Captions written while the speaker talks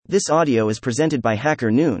This audio is presented by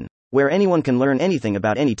Hacker Noon, where anyone can learn anything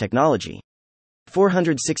about any technology.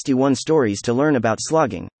 461 stories to learn about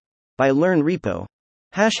slogging. By Learn Repo.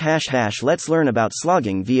 ###. Let's learn about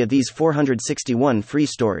slogging via these 461 free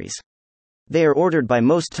stories. They are ordered by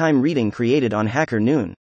most time reading created on Hacker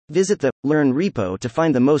Noon. Visit the Learn Repo to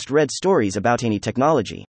find the most read stories about any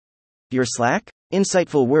technology. Your Slack?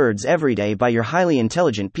 Insightful words every day by your highly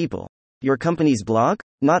intelligent people. Your company's blog?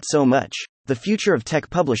 Not so much. The future of tech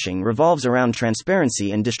publishing revolves around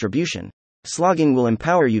transparency and distribution. Slogging will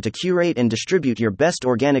empower you to curate and distribute your best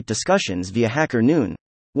organic discussions via Hacker Noon.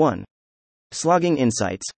 1. Slogging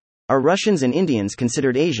insights. Are Russians and Indians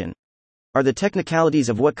considered Asian? Are the technicalities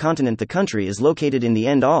of what continent the country is located in the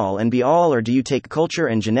end all and be all, or do you take culture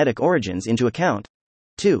and genetic origins into account?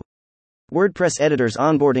 2. WordPress editors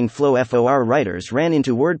onboarding flow. For writers ran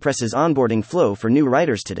into WordPress's onboarding flow for new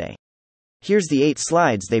writers today. Here's the 8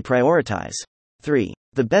 slides they prioritize. 3.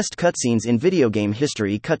 The best cutscenes in video game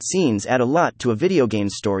history. Cutscenes add a lot to a video game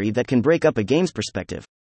story that can break up a game's perspective.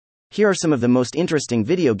 Here are some of the most interesting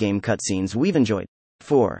video game cutscenes we've enjoyed.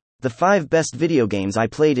 4. The 5 best video games I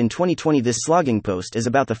played in 2020. This slogging post is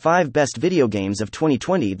about the 5 best video games of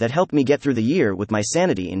 2020 that helped me get through the year with my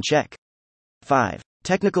sanity in check. 5.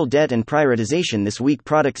 Technical debt and prioritization. This week,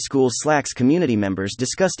 Product School Slack's community members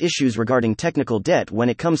discussed issues regarding technical debt when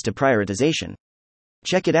it comes to prioritization.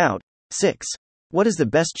 Check it out. 6. What is the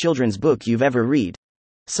best children's book you've ever read?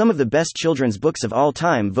 Some of the best children's books of all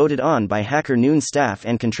time voted on by Hacker Noon staff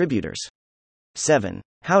and contributors. 7.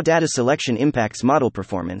 How data selection impacts model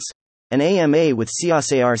performance. An AMA with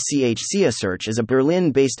SIA Search is a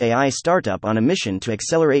Berlin-based AI startup on a mission to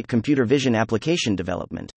accelerate computer vision application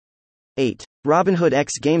development. 8. Robinhood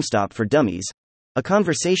x GameStop for Dummies. A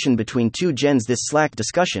conversation between two gens. This Slack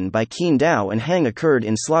discussion by Keen Dao and Hang occurred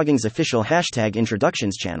in Slogging's official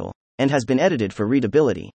 #introductions channel, and has been edited for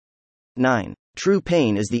readability. 9. True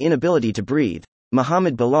pain is the inability to breathe.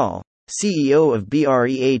 Mohammed Bilal, CEO of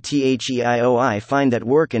BREATHEIOI, find that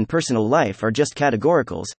work and personal life are just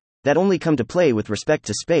categoricals that only come to play with respect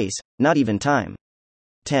to space, not even time.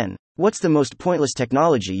 10. What's the most pointless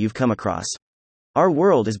technology you've come across? Our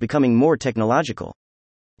world is becoming more technological.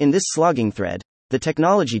 In this slogging thread, the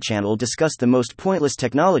Technology Channel discussed the most pointless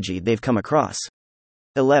technology they've come across.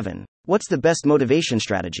 11. What's the best motivation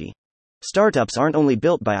strategy? Startups aren't only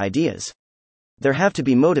built by ideas. There have to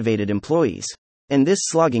be motivated employees. In this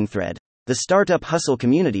slogging thread, the startup hustle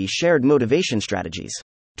community shared motivation strategies.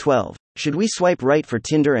 12. Should we swipe right for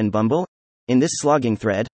Tinder and Bumble? In this slogging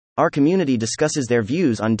thread, our community discusses their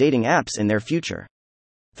views on dating apps and their future.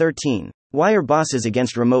 13. Why are bosses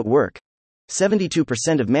against remote work?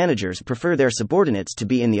 72% of managers prefer their subordinates to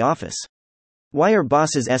be in the office. Why are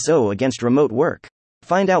bosses so against remote work?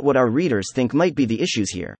 Find out what our readers think might be the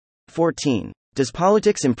issues here. 14. Does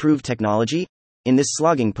politics improve technology? In this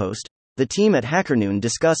slogging post, the team at Hacker Noon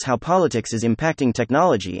discuss how politics is impacting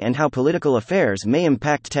technology and how political affairs may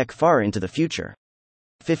impact tech far into the future.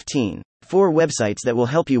 15. 4 websites that will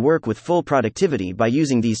help you work with full productivity. By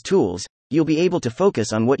using these tools, you'll be able to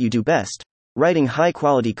focus on what you do best, writing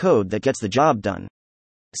high-quality code that gets the job done.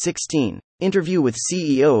 16. Interview with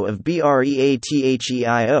CEO of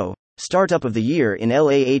BREATHEIO, Startup of the Year in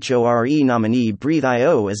LAHORE. Nominee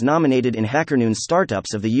Breathe.io is nominated in Hacker Noon's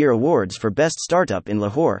Startups of the Year Awards for Best Startup in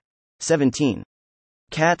Lahore. 17.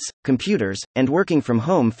 Cats, computers, and working from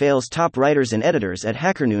home fails. Top writers and editors at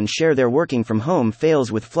Hacker Noon share their working from home fails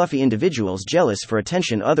with fluffy individuals jealous for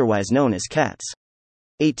attention, otherwise known as cats.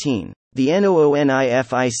 18. The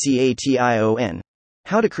NOONIFICATION.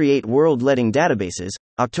 How to Create World-Leading Databases,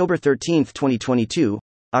 October 13, 2022.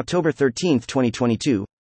 October 13, 2022.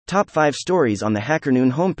 Top 5 stories on the Hacker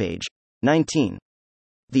Noon homepage. 19.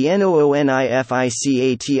 The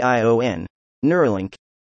NOONIFICATION. Neuralink.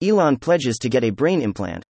 Elon pledges to get a brain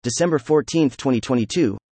implant, December 14,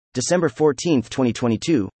 2022. December 14,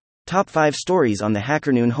 2022. Top 5 stories on the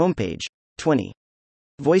Hacker Noon homepage. 20.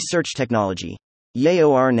 Voice search technology. Yay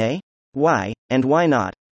or nay? Why, and why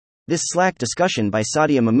not? This Slack discussion by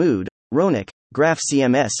Sadia Mahmood, Ronak, Graph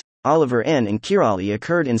CMS, Oliver N. and Kirali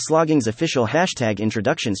occurred in Slogging's official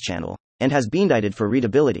 #introductions channel, and has been edited for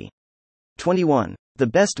readability. 21. The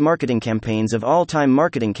best marketing campaigns of all time.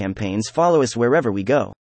 Marketing campaigns. Follow us wherever we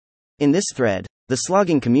go. In this thread, the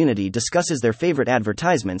slogging community discusses their favorite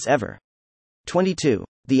advertisements ever. 22.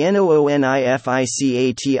 The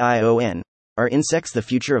NOONIFICATION. Are insects the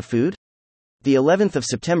future of food? The 11th of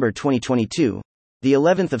September 2022. The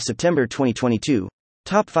 11th of September 2022.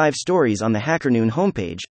 Top 5 stories on the Hacker Noon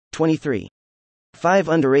homepage. 23. 5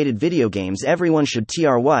 underrated video games everyone should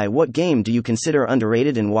try. What game do you consider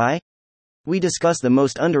underrated and why? We discuss the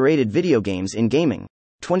most underrated video games in gaming.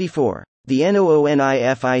 24. The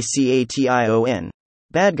Noonification.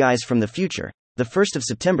 Bad Guys from the Future. The 1st of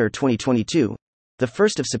September 2022. The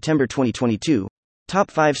 1st of September 2022.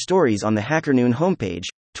 Top 5 stories on the HackerNoon homepage.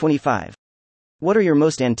 25. What are your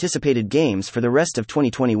most anticipated games for the rest of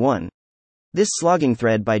 2021? This slogging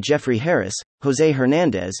thread by Jeffrey Harris, Jose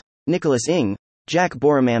Hernandez, Nicholas Ng, Jack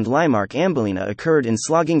Borum and Limark Ambolina occurred in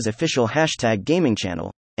Slogging's official #gaming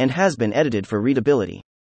channel, and has been edited for readability.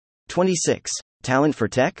 26. Talent for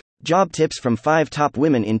Tech? Job tips from 5 top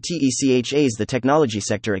women in tech. As the technology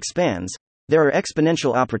sector expands, there are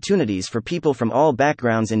exponential opportunities for people from all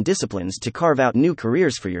backgrounds and disciplines to carve out new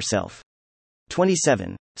careers for yourself.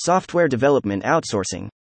 27. Software development outsourcing.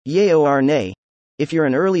 Yay or nay? If you're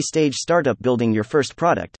an early stage startup building your first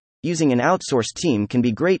product, using an outsourced team can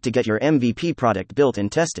be great to get your MVP product built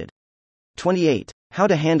and tested. 28. How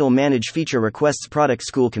to handle manage feature requests. Product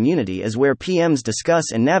School community is where PMs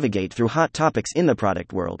discuss and navigate through hot topics in the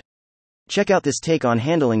product world. Check out this take on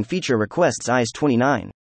handling feature requests. IS 29.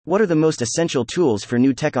 What are the most essential tools for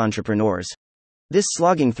new tech entrepreneurs? This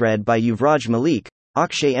slogging thread by Yuvraj Malik,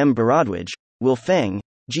 Akshay M. Bharadwaj, Will Feng,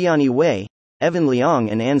 Jiani Wei, Evan Leong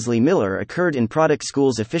and Ansley Miller occurred in Product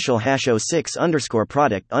School's official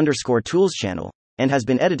 #06_product_tools channel, and has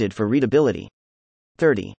been edited for readability.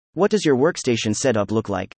 30. What does your workstation setup look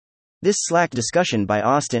like? This Slack discussion by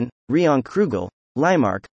Austin, Rionk Krugel,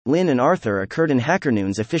 Limark, Lynn and Arthur occurred in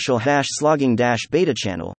HackerNoon's official #slogging-beta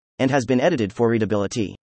channel, and has been edited for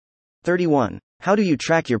readability. 31. How do you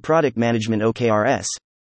track your product management OKRs?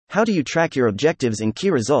 How do you track your objectives and key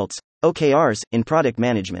results, OKRs, in product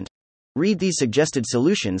management? Read these suggested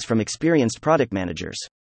solutions from experienced product managers.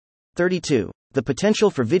 32. The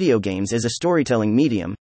potential for video games as a storytelling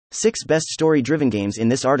medium. 6 best story-driven games. In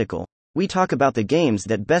this article, we talk about the games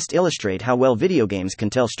that best illustrate how well video games can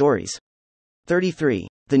tell stories. 33.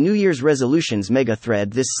 The New Year's Resolutions Mega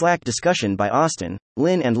Thread. This Slack discussion by Austin,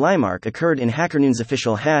 Lynn and Limark occurred in HackerNoon's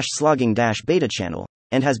official #slogging-beta channel,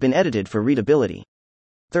 and has been edited for readability.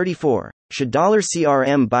 34. Should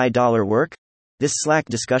 $CRM buy $work? This Slack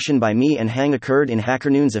discussion by me and Hang occurred in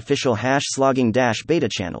HackerNoon's official #slogging-beta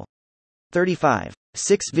channel. 35.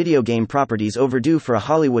 6 video game properties overdue for a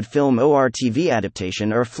Hollywood film or TV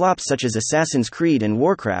adaptation are flops such as Assassin's Creed and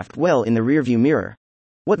Warcraft well in the rearview mirror.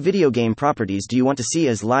 What video game properties do you want to see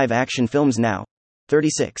as live-action films now?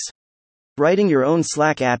 36. Writing your own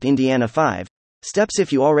Slack app. Indiana 5. Steps.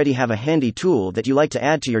 If you already have a handy tool that you like to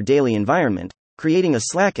add to your daily environment, creating a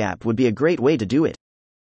Slack app would be a great way to do it.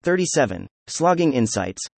 37. Slogging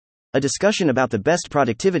Insights. A discussion about the best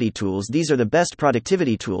productivity tools. These are the best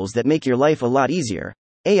productivity tools that make your life a lot easier,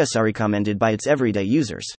 as recommended by its everyday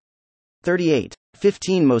users. 38.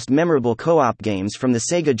 15 most memorable co-op games from the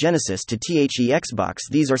Sega Genesis to the Xbox.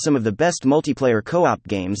 These are some of the best multiplayer co-op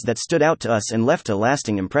games that stood out to us and left a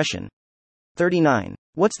lasting impression. 39.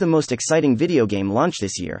 What's the most exciting video game launch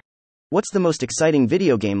this year? What's the most exciting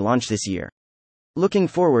video game launch this year? Looking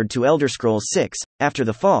forward to Elder Scrolls 6, After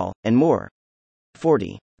the Fall, and more.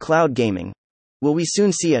 40. Cloud gaming. Will we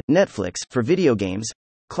soon see a Netflix for video games?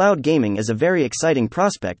 Cloud gaming is a very exciting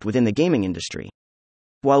prospect within the gaming industry.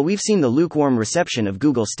 While we've seen the lukewarm reception of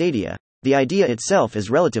Google Stadia, the idea itself is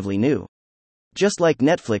relatively new. Just like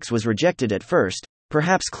Netflix was rejected at first,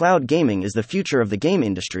 perhaps cloud gaming is the future of the game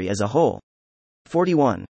industry as a whole.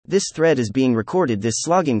 41. This thread is being recorded. This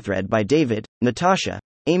slogging thread by David, Natasha,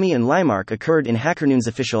 Amy and Limark occurred in HackerNoon's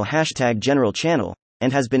official #general channel,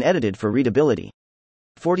 and has been edited for readability.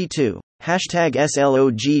 42.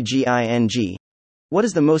 #SLOGGING. What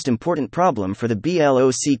is the most important problem for the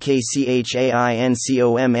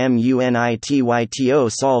BLOCKCHAINCOMMUNITYTO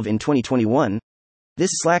solve in 2021?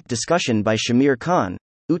 This Slack discussion by Shamir Khan,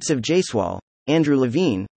 Utsav Jaiswal, Andrew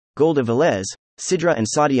Levine, Golda Velez, Sidra and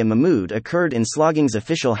Sadia Mahmood occurred in Slogging's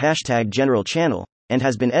official #general channel, and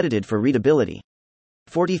has been edited for readability.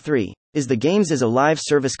 43. Is the games as a live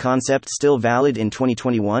service concept still valid in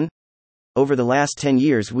 2021? Over the last 10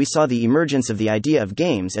 years we saw the emergence of the idea of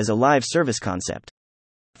games as a live service concept.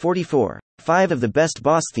 44. 5 of the best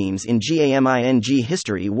boss themes in gaming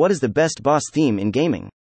history. What is the best boss theme in gaming?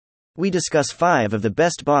 We discuss 5 of the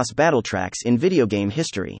best boss battle tracks in video game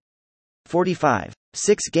history. 45.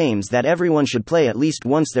 6 games that everyone should play at least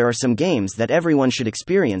once. There are some games that everyone should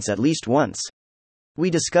experience at least once. We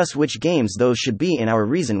discuss which games those should be and our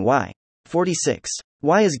reason why. 46.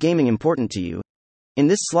 Why is gaming important to you? In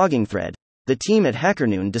this slogging thread, the team at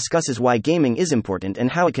HackerNoon discusses why gaming is important and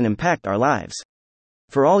how it can impact our lives.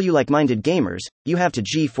 For all you like-minded gamers, you have to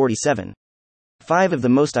G47. 5 of the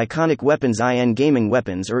most iconic weapons in gaming.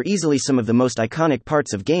 Weapons are easily some of the most iconic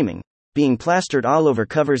parts of gaming, being plastered all over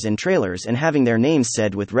covers and trailers and having their names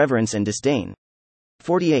said with reverence and disdain.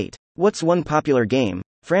 48. What's one popular game,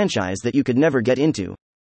 franchise that you could never get into?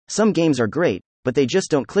 Some games are great, but they just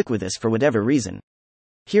don't click with us for whatever reason.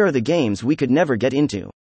 Here are the games we could never get into.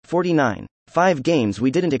 49. 5 games we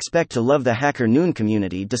didn't expect to love. The Hacker Noon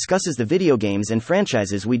community discusses the video games and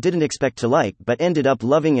franchises we didn't expect to like but ended up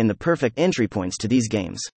loving and the perfect entry points to these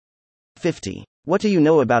games. 50. What do you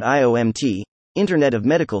know about IOMT, Internet of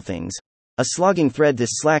Medical Things? A slogging thread. This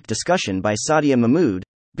Slack discussion by Sadia Mahmood,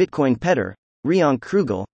 Bitcoin Petter, Riank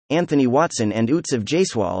Krugel, Anthony Watson and Utsav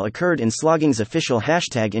Jaiswal occurred in Slogging's official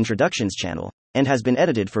hashtag introductions channel, and has been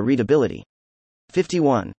edited for readability.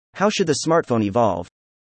 51. How should the smartphone evolve?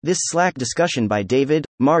 This Slack discussion by David,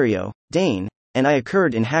 Mario, Dane, and I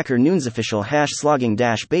occurred in Hacker Noon's official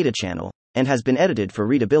 #slogging-beta channel, and has been edited for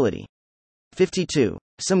readability. 52.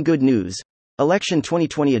 Some good news. Election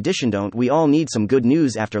 2020 edition. Don't we all need some good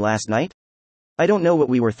news after last night? I don't know what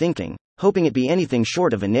we were thinking, hoping it be anything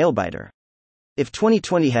short of a nail-biter. If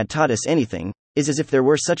 2020 had taught us anything, is as if there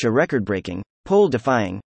were such a record-breaking,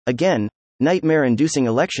 poll-defying, again, nightmare-inducing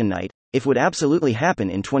election night, if would absolutely happen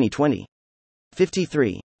in 2020.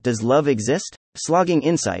 53. Does love exist? Slogging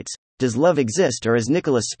Insights. Does love exist, or is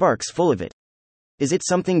Nicholas Sparks full of it? Is it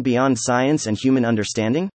something beyond science and human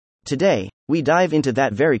understanding? Today, we dive into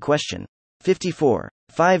that very question. 54.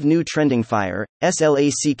 5 new trending fire,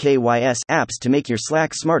 SLACKYS apps to make your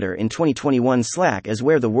Slack smarter in 2021. Slack is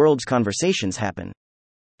where the world's conversations happen.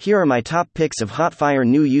 Here are my top picks of hot fire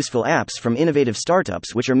new useful apps from innovative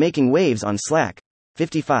startups which are making waves on Slack.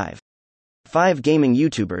 55. 5 gaming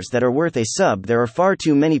YouTubers that are worth a sub. There are far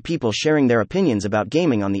too many people sharing their opinions about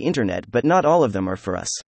gaming on the internet, but not all of them are for us.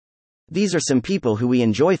 These are some people who we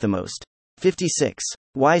enjoy the most. 56.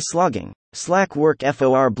 Why Slogging? Slack Work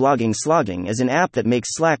for blogging. Slogging is an app that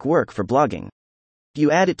makes Slack work for blogging. You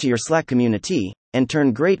add it to your Slack community, and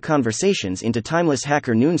turn great conversations into timeless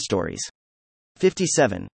Hacker Noon stories.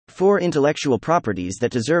 57. 4 intellectual properties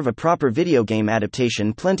that deserve a proper video game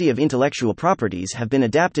adaptation. Plenty of intellectual properties have been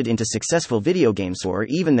adapted into successful video games or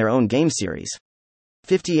even their own game series.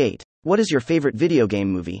 58. What is your favorite video game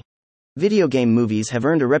movie? Video game movies have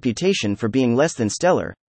earned a reputation for being less than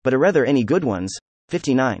stellar, but are rather any good ones.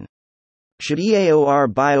 59. Should EA or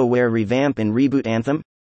BioWare revamp and reboot Anthem?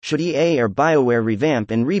 Should EA or BioWare revamp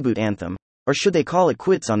and reboot Anthem, or should they call it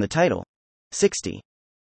quits on the title? 60.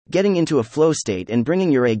 Getting into a flow state and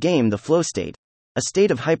bringing your A game. The flow state, a state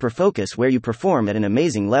of hyper-focus where you perform at an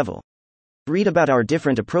amazing level. Read about our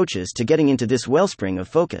different approaches to getting into this wellspring of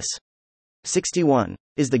focus. 61.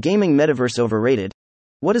 Is the gaming metaverse overrated?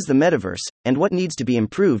 What is the metaverse, and what needs to be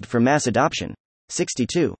improved for mass adoption?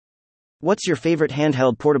 62. What's your favorite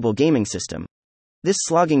handheld portable gaming system? This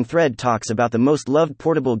slogging thread talks about the most loved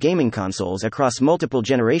portable gaming consoles across multiple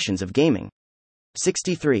generations of gaming.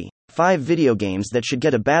 63. 5 video games that should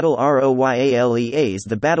get a battle royale. As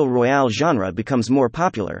the battle royale genre becomes more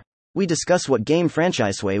popular, we discuss what game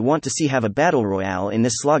franchise we want to see have a battle royale in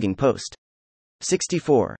this slogging post.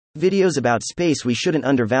 64. Videos about space we shouldn't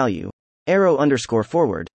undervalue.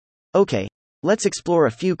 _forward. Okay, let's explore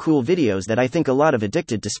a few cool videos that I think a lot of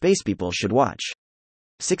addicted to space people should watch.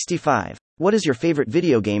 65. What is your favorite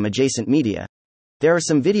video game adjacent media? There are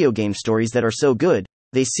some video game stories that are so good,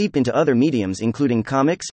 they seep into other mediums including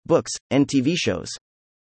comics, books, and TV shows.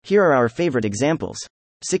 Here are our favorite examples.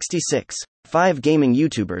 66. 5 gaming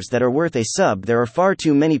YouTubers that are worth a sub. There are far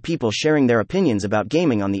too many people sharing their opinions about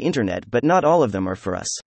gaming on the internet, but not all of them are for us.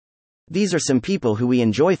 These are some people who we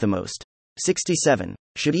enjoy the most. 67.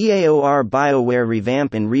 Should EA or BioWare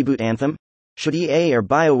revamp and reboot Anthem? Should EA or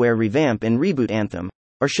BioWare revamp and reboot Anthem,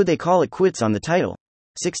 or should they call it quits on the title?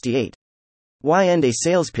 68. Why end a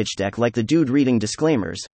sales pitch deck like the dude reading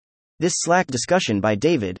disclaimers? This Slack discussion by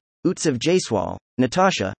David, Utsav Jaiswal,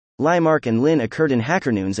 Natasha, Limark and Lynn occurred in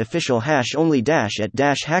HackerNoon's official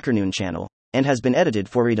 #only-at-HackerNoon channel, and has been edited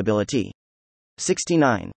for readability.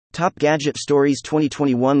 69. Top Gadget Stories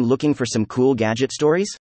 2021. Looking for some cool gadget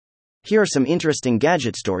stories? Here are some interesting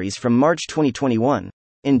gadget stories from March 2021.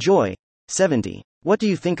 Enjoy. 70. What do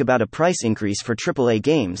you think about a price increase for AAA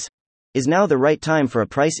games? Is now the right time for a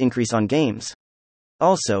price increase on games?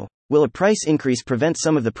 Also, will a price increase prevent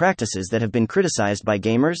some of the practices that have been criticized by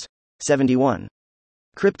gamers? 71.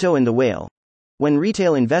 Crypto and the whale. When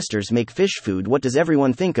retail investors make fish food, what does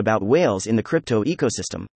everyone think about whales in the crypto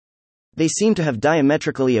ecosystem? They seem to have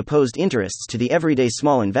diametrically opposed interests to the everyday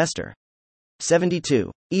small investor.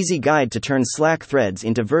 72. Easy guide to turn Slack threads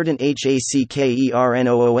into verdant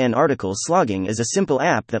HACKERNOON articles. Slogging is a simple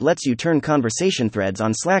app that lets you turn conversation threads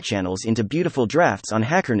on Slack channels into beautiful drafts on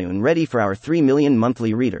HackerNoon, ready for our 3 million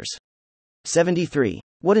monthly readers. 73.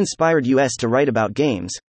 What inspired us to write about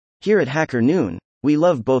games? Here at HackerNoon, we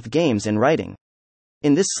love both games and writing.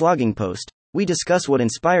 In this slogging post, we discuss what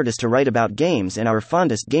inspired us to write about games and our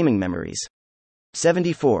fondest gaming memories.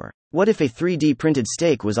 74. What if a 3D printed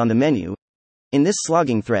steak was on the menu? In this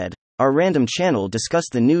slogging thread, our random channel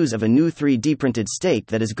discussed the news of a new 3D printed steak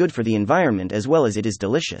that is good for the environment as well as it is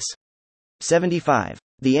delicious. 75.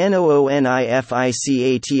 The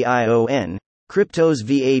NOONIFICATION, Crypto's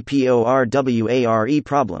VAPORWARE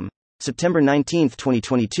problem, September 19,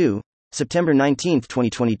 2022, September 19,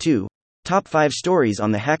 2022, Top 5 Stories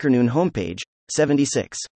on the HackerNoon homepage,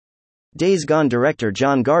 76. Days Gone director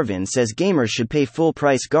John Garvin says gamers should pay full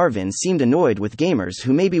price. Garvin seemed annoyed with gamers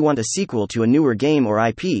who maybe want a sequel to a newer game or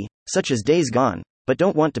IP, such as Days Gone, but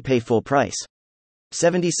don't want to pay full price.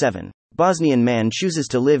 77. Bosnian man chooses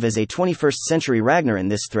to live as a 21st century Ragnar. In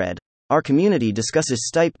this thread, our community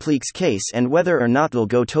discusses Stipe Pleek's case and whether or not they'll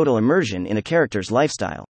go total immersion in a character's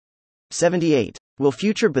lifestyle. 78. Will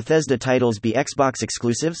future Bethesda titles be Xbox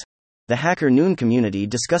exclusives? The HackerNoon community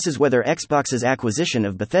discusses whether Xbox's acquisition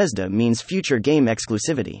of Bethesda means future game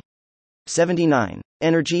exclusivity. 79.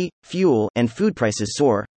 Energy, fuel, and food prices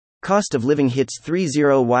soar. Cost of living hits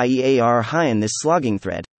 30-year high. In this slogging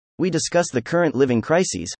thread, we discuss the current living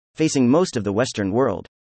crises facing most of the Western world.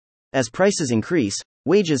 As prices increase,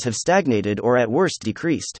 wages have stagnated or at worst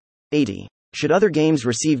decreased. 80. Should other games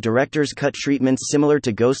receive director's cut treatments similar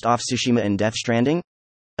to Ghost of Tsushima and Death Stranding?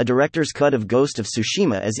 A director's cut of Ghost of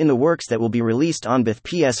Tsushima is in the works that will be released on both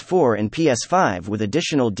PS4 and PS5 with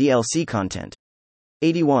additional DLC content.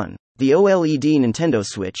 81. The OLED Nintendo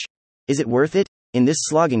Switch. Is it worth it? In this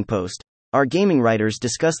slogging post, our gaming writers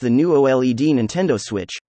discuss the new OLED Nintendo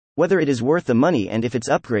Switch, whether it is worth the money and if its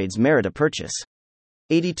upgrades merit a purchase.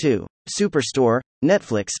 82. Superstore,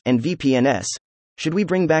 Netflix, and VPNs. Should we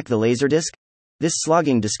bring back the Laserdisc? This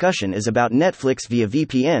slogging discussion is about Netflix via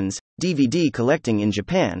VPNs, DVD collecting in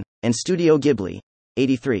Japan, and Studio Ghibli.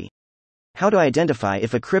 83. How to identify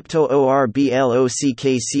if a crypto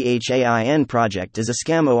ORBLOCKCHAIN project is a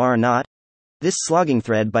scam or not? This slogging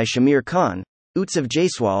thread by Shamir Khan, Utsav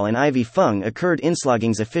Jaiswal and Ivy Fung occurred in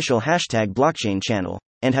Slogging's official #blockchain channel,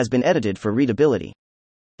 and has been edited for readability.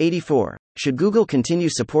 84. Should Google continue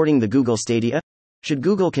supporting the Google Stadia? Should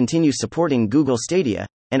Google continue supporting Google Stadia,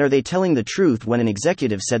 and are they telling the truth when an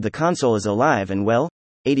executive said the console is alive and well?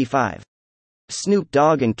 85. Snoop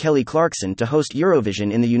Dogg and Kelly Clarkson to host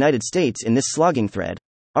Eurovision in the United States. In this slogging thread,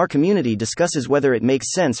 our community discusses whether it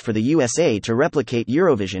makes sense for the USA to replicate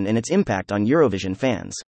Eurovision and its impact on Eurovision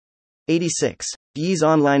fans. 86. Ye's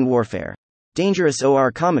online warfare. Dangerous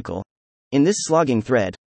or comical? In this slogging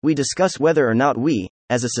thread, we discuss whether or not we,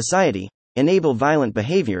 as a society, enable violent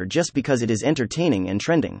behavior just because it is entertaining and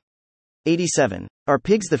trending. 87. Are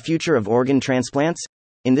pigs the future of organ transplants?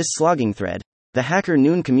 In this slogging thread, the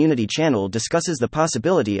HackerNoon community channel discusses the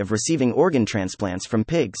possibility of receiving organ transplants from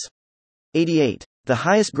pigs. 88. The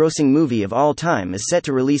highest grossing movie of all time is set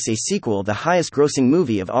to release a sequel. The highest grossing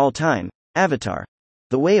movie of all time, Avatar: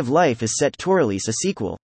 The Way of Life, is set to release a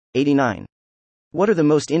sequel. 89. What are the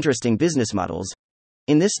most interesting business models?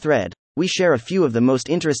 In this thread, we share a few of the most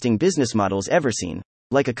interesting business models ever seen,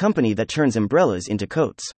 like a company that turns umbrellas into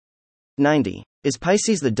coats. 90. Is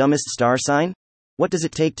Pisces the dumbest star sign? What does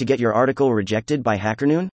it take to get your article rejected by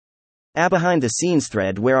HackerNoon? A behind the scenes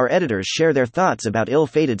thread where our editors share their thoughts about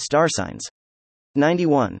ill-fated star signs.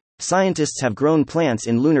 91. Scientists have grown plants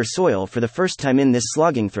in lunar soil for the first time. In this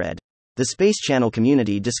slogging thread, the Space Channel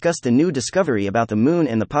community discussed the new discovery about the moon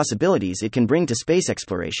and the possibilities it can bring to space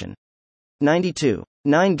exploration. 92.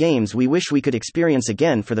 9 games we wish we could experience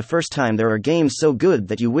again for the first time. There are games so good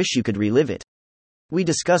that you wish you could relive it. We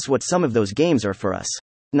discuss what some of those games are for us.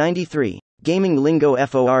 93. Gaming lingo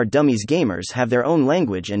for dummies. Gamers have their own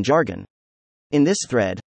language and jargon. In this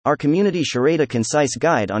thread, our community shared a concise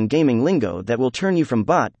guide on gaming lingo that will turn you from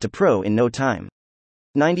bot to pro in no time.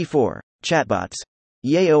 94. Chatbots.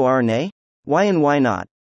 Yay or nay? Why and why not?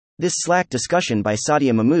 This Slack discussion by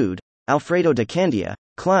Sadia Mahmood, Alfredo de Candia,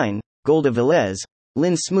 Klein, Golda Velez,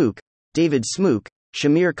 Lynn Smook, David Smook,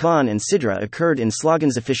 Shamir Khan and Sidra occurred in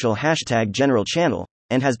Slogging's official #general channel,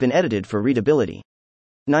 and has been edited for readability.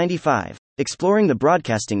 95. Exploring the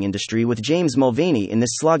broadcasting industry with James Mulvaney. In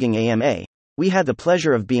this Slogging AMA, we had the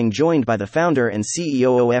pleasure of being joined by the founder and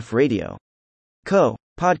CEO of Radio Co.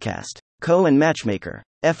 Podcast, Co. and Matchmaker,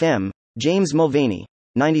 FM, James Mulvaney.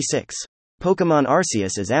 96. Pokémon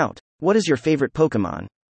Arceus is out. What is your favorite Pokémon?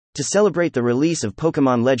 To celebrate the release of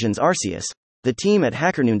Pokémon Legends Arceus, the team at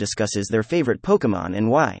HackerNoon discusses their favorite Pokémon and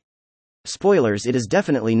why. Spoilers: it is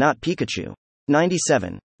definitely not Pikachu.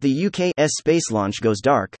 97. The UK's space launch goes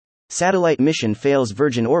dark. Satellite mission fails.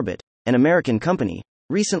 Virgin Orbit, an American company,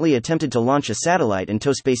 recently attempted to launch a satellite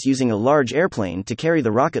into space using a large airplane to carry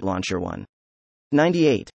the rocket launcher one.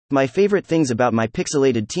 98. My favorite things about my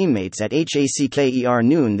pixelated teammates at Hacker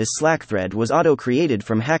Noon. This Slack thread was auto-created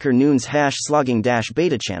from Hacker Noon's #slogging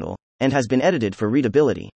beta channel, and has been edited for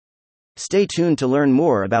readability. Stay tuned to learn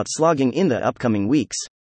more about slogging in the upcoming weeks.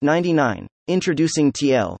 99. Introducing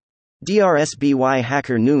TL. DRSBY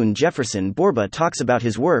Hacker Noon. Jefferson Borba talks about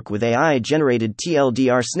his work with AI-generated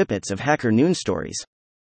TLDR snippets of Hacker Noon stories.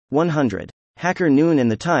 100. Hacker Noon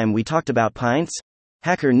and the time we talked about pints?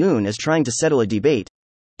 Hacker Noon is trying to settle a debate.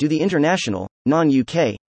 Do the international,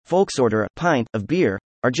 non-UK, folks order a pint of beer,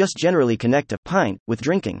 or just generally connect a pint with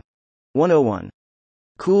drinking? 101.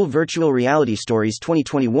 Cool Virtual Reality Stories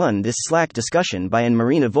 2021. This Slack discussion by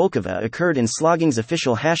Marina Volkova occurred in Slogging's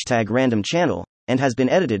official #random channel, and has been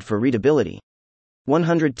edited for readability.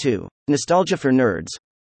 102. Nostalgia for Nerds.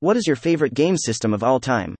 What is your favorite game system of all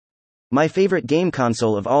time? My favorite game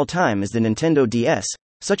console of all time is the Nintendo DS,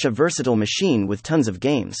 such a versatile machine with tons of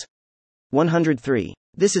games. 103.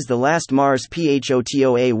 This is the last Mars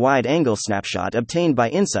PHOTOA wide-angle snapshot obtained by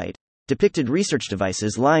InSight, depicted research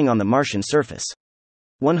devices lying on the Martian surface.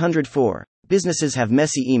 104. Businesses have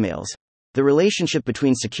messy emails. The relationship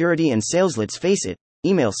between security and sales. Let's face it,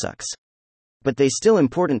 email sucks. But they still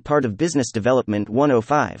important part of business development.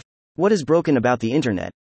 105. What is broken about the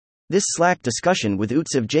internet? This Slack discussion with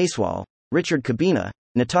Utsav Jaiswal, Richard Kabina,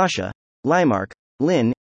 Natasha, Limark,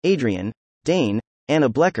 Lynn, Adrian, Dane, Anna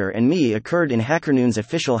Blecker and me occurred in HackerNoon's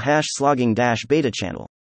official #slogging beta channel.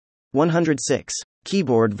 106.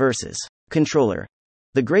 Keyboard versus controller.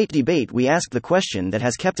 The great debate. We asked the question that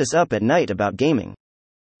has kept us up at night about gaming.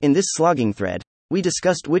 In this slogging thread, we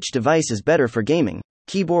discussed which device is better for gaming,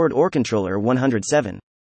 keyboard or controller. 107.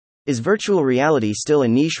 Is virtual reality still a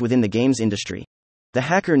niche within the games industry? The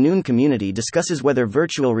Hacker Noon community discusses whether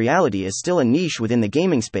virtual reality is still a niche within the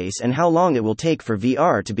gaming space and how long it will take for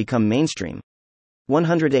VR to become mainstream.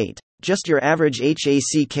 108. Just your average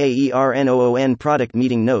HACKERNOON product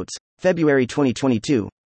meeting notes, February 2022.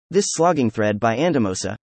 This slogging thread by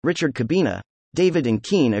Andamosa, Richard Kabina, David and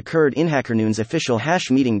Keen occurred in HackerNoon's official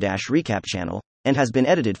 #meeting-recap channel, and has been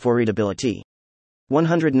edited for readability.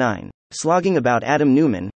 109. Slogging about Adam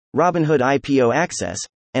Neumann, Robinhood IPO access,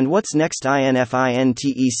 and what's next.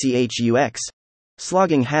 INFINTECHUX.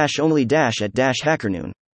 Slogging #only at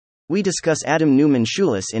HackerNoon. We discuss Adam Neumann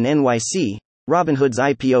shoeless in NYC, Robinhood's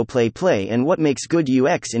IPO play and what makes good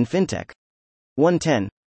UX in fintech. 110.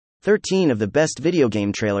 13 of the best video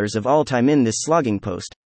game trailers of all time. In this slogging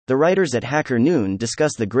post, the writers at Hacker Noon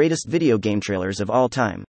discuss the greatest video game trailers of all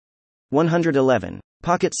time. 111.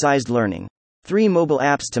 Pocket-sized learning. 3 mobile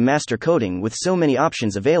apps to master coding. With so many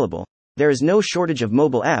options available, there is no shortage of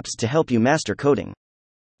mobile apps to help you master coding.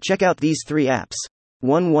 Check out these 3 apps.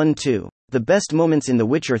 112. The best moments in The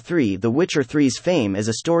Witcher 3. The Witcher 3's fame as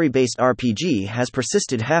a story-based RPG has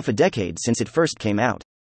persisted half a decade since it first came out.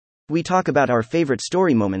 We talk about our favorite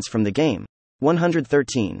story moments from the game.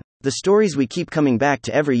 113. The stories we keep coming back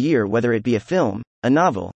to every year, whether it be a film, a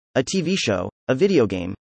novel, a TV show, a video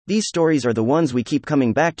game. These stories are the ones we keep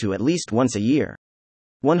coming back to at least once a year.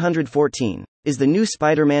 114. Is the new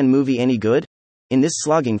Spider-Man movie any good? In this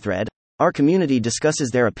slogging thread, our community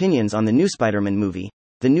discusses their opinions on the new Spider-Man movie,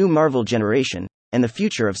 the new Marvel generation, and the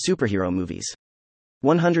future of superhero movies.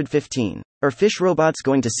 115. Are fish robots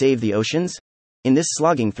going to save the oceans? In this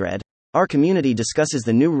slogging thread, our community discusses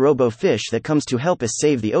the new robo-fish that comes to help us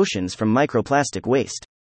save the oceans from microplastic waste.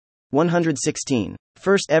 116.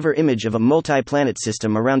 First ever image of a multi-planet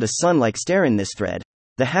system around a sun-like star. In this thread,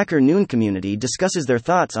 the Hacker Noon community discusses their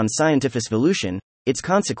thoughts on scientific evolution, its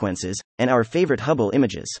consequences, and our favorite Hubble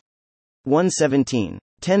images. 117.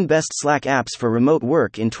 10 best Slack apps for remote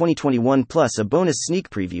work in 2021 plus a bonus sneak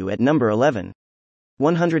preview at number 11.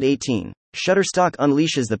 118. Shutterstock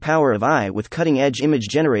unleashes the power of AI with cutting-edge image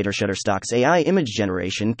generator. Shutterstock's AI image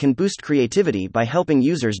generation can boost creativity by helping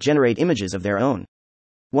users generate images of their own.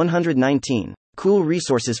 119. Cool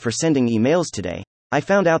resources for sending emails. Today, I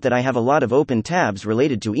found out that I have a lot of open tabs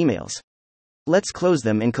related to emails. Let's close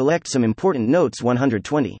them and collect some important notes.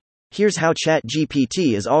 120. Here's how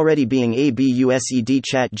ChatGPT is already being abused.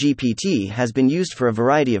 ChatGPT has been used for a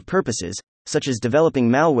variety of purposes, such as developing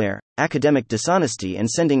malware, academic dishonesty, and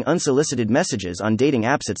sending unsolicited messages on dating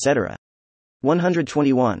apps, etc.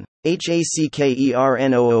 121.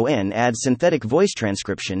 HACKERNOON adds synthetic voice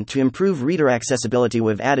transcription to improve reader accessibility.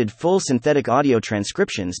 We've added full synthetic audio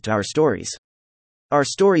transcriptions to our stories. Our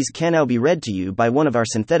stories can now be read to you by one of our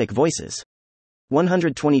synthetic voices.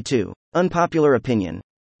 122. Unpopular opinion.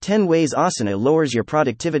 10 ways Asana lowers your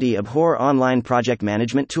productivity. Abhor online project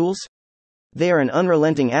management tools? They are an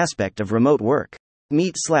unrelenting aspect of remote work.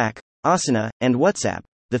 Meet Slack, Asana, and WhatsApp,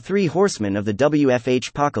 the 3 horsemen of the WFH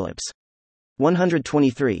apocalypse.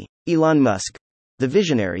 123. Elon Musk. The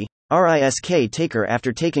visionary, risk taker.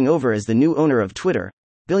 After taking over as the new owner of Twitter,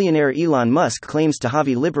 billionaire Elon Musk claims to have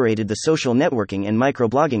liberated the social networking and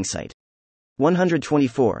microblogging site.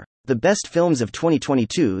 124. The best films of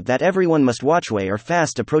 2022 that everyone must watch. We are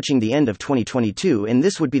fast approaching the end of 2022, and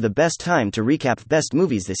this would be the best time to recap best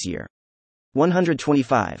movies this year.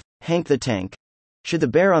 125. Hank the Tank. Should the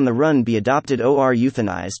bear on the run be adopted or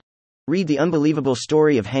euthanized? Read the unbelievable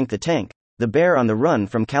story of Hank the Tank, the bear on the run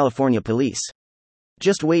from California police.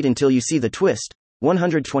 Just wait until you see the twist.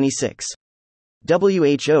 126.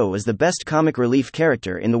 WHO is the best comic relief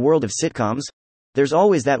character in the world of sitcoms. There's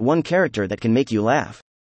always that one character that can make you laugh.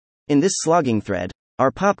 In this slogging thread,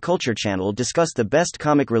 our pop culture channel discussed the best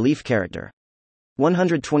comic relief character.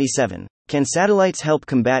 127. Can satellites help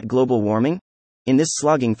combat global warming? In this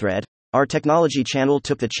slogging thread, our technology channel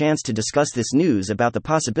took the chance to discuss this news about the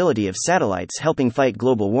possibility of satellites helping fight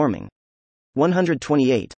global warming.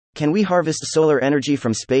 128. Can we harvest solar energy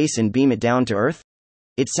from space and beam it down to Earth?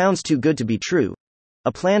 It sounds too good to be true.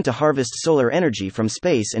 A plan to harvest solar energy from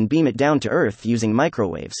space and beam it down to Earth using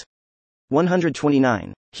microwaves.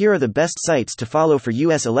 129. Here are the best sites to follow for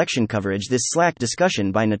U.S. election coverage. This Slack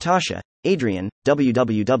discussion by Natasha, Adrian,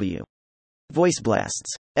 www. Voice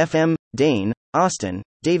Blasts. FM, Dane, Austin,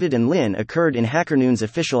 David and Lynn occurred in HackerNoon's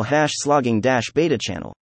official #slogging-beta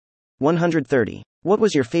channel. 130. What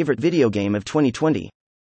was your favorite video game of 2020?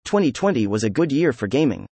 2020 was a good year for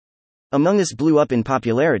gaming. Among Us blew up in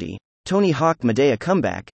popularity, Tony Hawk Medea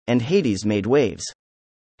Comeback, and Hades made waves.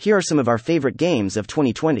 Here are some of our favorite games of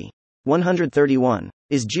 2020. 131.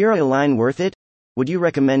 Is Jira Align worth it? Would you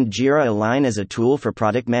recommend Jira Align as a tool for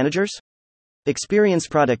product managers? Experienced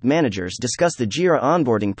product managers discuss the Jira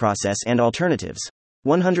onboarding process and alternatives.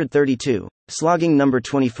 132. Slogging number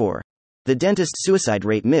 24. The dentist suicide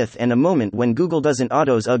rate myth and a moment when Google doesn't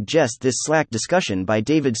auto-suggest. This Slack discussion by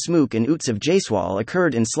David Smook and Utsav Jaiswal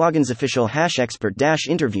occurred in Slogging's official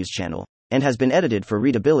 #expert-interviews channel, and has been edited for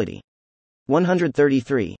readability.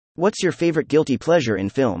 133. What's your favorite guilty pleasure in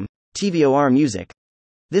film, TV or music?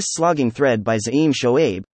 This slogging thread by Zaim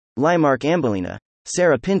Shoaib, Limark Ambolina,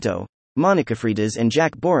 Sarah Pinto, Monica Freitas and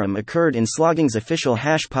Jack Borum occurred in Slogging's official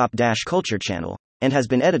 #pop-culture channel, and has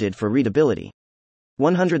been edited for readability.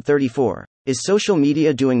 134. Is social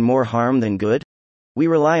media doing more harm than good? We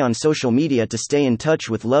rely on social media to stay in touch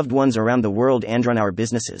with loved ones around the world and run our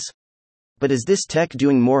businesses. But is this tech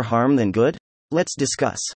doing more harm than good? Let's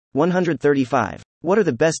discuss. 135. What are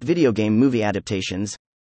the best video game movie adaptations?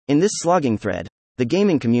 In this slogging thread, the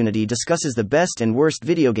gaming community discusses the best and worst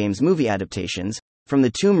video games movie adaptations, from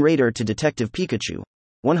The Tomb Raider to Detective Pikachu.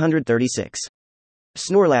 136.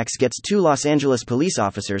 Snorlax gets 2 Los Angeles police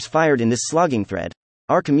officers fired. In this slogging thread,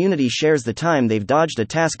 our community shares the time they've dodged a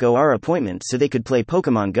task or appointment so they could play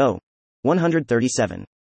Pokemon Go. 137.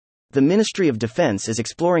 The Ministry of Defense is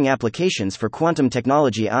exploring applications for quantum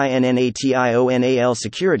technology INNATIONAL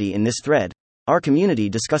security. In this thread, our community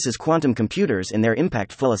discusses quantum computers and their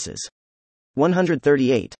impact.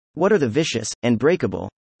 138. What are the vicious and breakable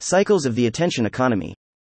cycles of the attention economy?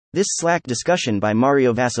 This Slack discussion by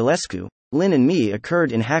Mario Vasilescu, Lynn and me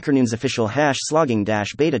occurred in HackerNoon's official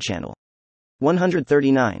 #slogging-beta channel.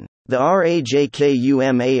 139. The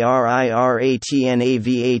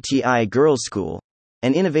RAJKUMARIRATNAVATI Girls' School,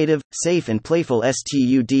 an innovative, safe and playful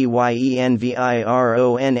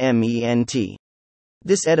STUDYENVIRONMENT.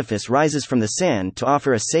 This edifice rises from the sand to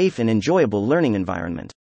offer a safe and enjoyable learning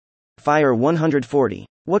environment. Fire. 140.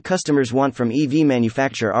 What customers want from EV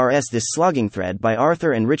manufacturers. This slogging thread by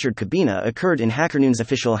Arthur and Richard Cabina occurred in HackerNoon's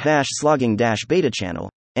official #slogging-beta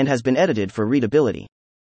channel, and has been edited for readability.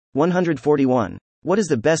 141. What is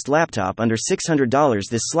the best laptop under $600?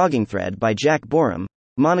 This slogging thread by Jack Borum,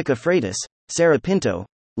 Monica Freitas, Sarah Pinto,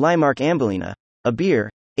 Limark Ambolina, Abir,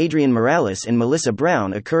 Adrian Morales and Melissa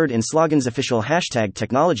Brown occurred in Slogging's official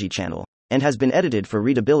 #technology channel, and has been edited for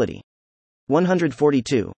readability.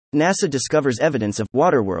 142. NASA discovers evidence of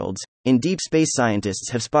water worlds in deep space. Scientists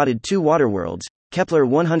have spotted 2 water worlds, Kepler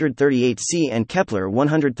 138c and Kepler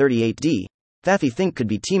 138d, that they think could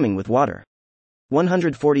be teeming with water.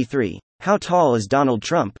 143. How tall is Donald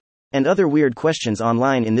Trump? And other weird questions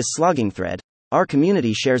online. In this slogging thread, our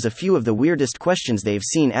community shares a few of the weirdest questions they've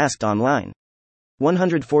seen asked online.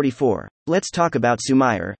 144. Let's talk about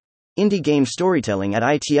Sumair. Indie game storytelling at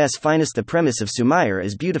its finest. The premise of Sumair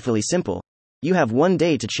is beautifully simple. You have one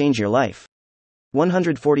day to change your life.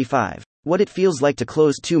 145. What it feels like to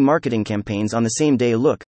close 2 marketing campaigns on the same day.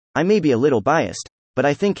 Look, I may be a little biased, but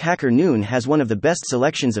I think HackerNoon has one of the best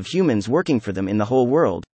selections of humans working for them in the whole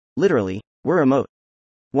world. Literally, we're remote.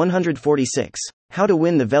 146. How to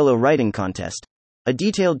win the Velo writing contest. a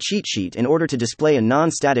detailed cheat sheet. In order to display a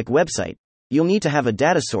non-static website, you'll need to have a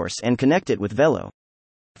data source and connect it with Velo.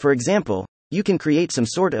 For example, you can create some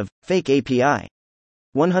sort of fake API.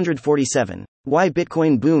 147. Why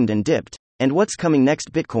Bitcoin boomed and dipped, and what's coming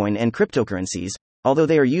next. Bitcoin and cryptocurrencies, although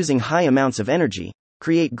they are using high amounts of energy,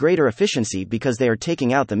 create greater efficiency because they are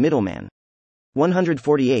taking out the middleman.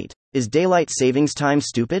 148. Is daylight savings time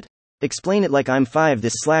stupid? Explain it like I'm 5.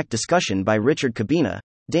 This Slack discussion by Richard Cabina,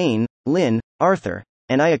 Dane, Lynn, Arthur,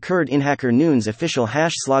 and I occurred in Hacker Noon's official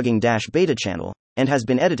 #slogging-beta channel, and has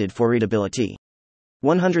been edited for readability.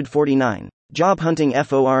 149. Job hunting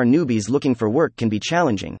for newbies looking for work can be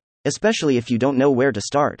challenging, especially if you don't know where to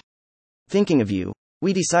start. Thinking of you,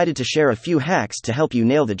 we decided to share a few hacks to help you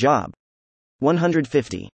nail the job.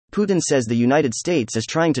 150. Putin says the United States is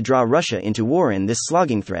trying to draw Russia into war. In this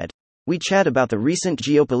slogging thread, we chat about the recent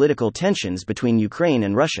geopolitical tensions between Ukraine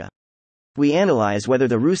and Russia. We analyze whether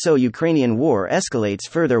the Russo-Ukrainian war escalates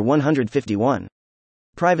further. 151.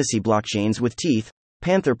 Privacy blockchains with teeth,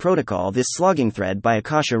 Panther Protocol. This slogging thread by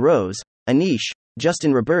Akasha Rose, Anish,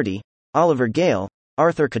 Justin Roberti, Oliver Gale,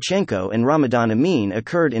 Arthur Kachenko and Ramadan Amin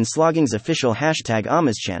occurred in Slogging's official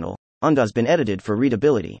 #Amas channel, and has been edited for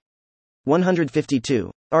readability. 152.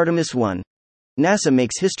 Artemis 1. NASA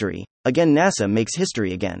makes history, again. NASA makes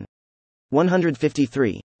history again.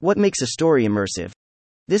 153. What makes a story immersive?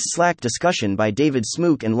 This Slack discussion by David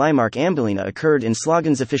Smook and Limark Ambelina occurred in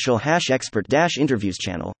Slogging's official #expert-interviews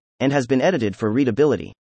channel, and has been edited for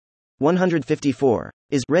readability. 154.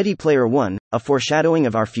 Is Ready Player One a foreshadowing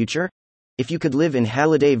of our future? If you could live in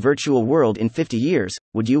Halliday virtual world in 50 years,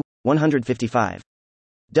 would you? 155.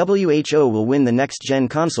 WHO will win the next-gen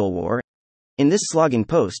console war. In this slogging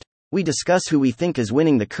post, we discuss who we think is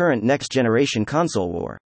winning the current next-generation console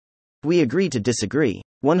war. We agree to disagree.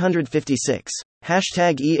 156.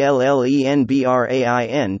 #ELLENBRAIN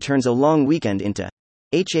turns a long weekend into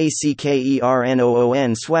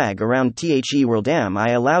HACKERNOON swag around THE world. Am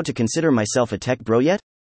I allowed to consider myself a tech bro yet?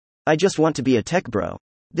 I just want to be a tech bro.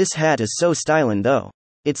 This hat is so stylin' though.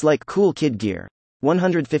 It's like cool kid gear.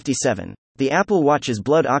 157. The Apple Watch's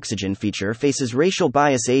blood oxygen feature faces racial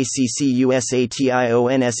bias.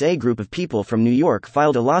 ACCUSATIONSA group of people from New York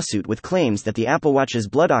filed a lawsuit with claims that the Apple Watch's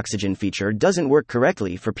blood oxygen feature doesn't work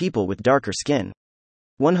correctly for people with darker skin.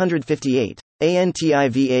 158.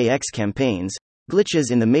 ANTIVAX campaigns, glitches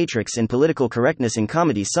in the matrix and political correctness in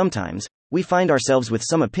comedy. Sometimes, we find ourselves with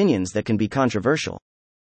some opinions that can be controversial.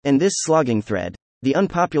 In this slogging thread, the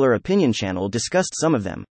Unpopular Opinion channel discussed some of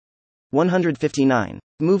them. 159.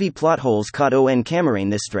 Movie plot holes caught on camera. In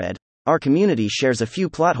this thread, our community shares a few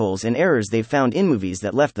plot holes and errors they've found in movies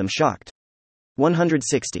that left them shocked.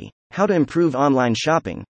 160. How to improve online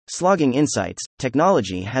shopping. Slogging insights.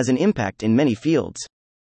 Technology has an impact in many fields.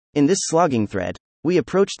 In this slogging thread, we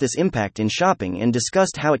approached this impact in shopping and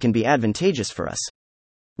discussed how it can be advantageous for us.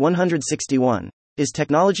 161. Is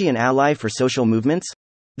technology an ally for social movements?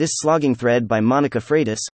 This slogging thread by Monica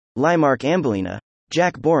Freitas, Limark Ambelina,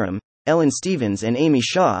 Jack Borum, Ellen Stevens and Amy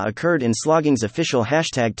Shaw occurred in Slogging's official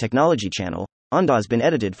 #technology channel, and has been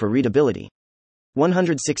edited for readability.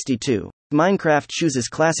 162. Minecraft chooses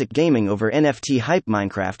classic gaming over NFT hype.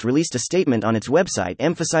 Minecraft released a statement on its website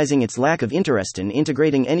emphasizing its lack of interest in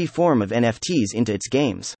integrating any form of NFTs into its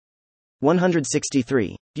games.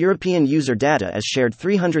 163. European user data is shared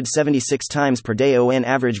 376 times per day. On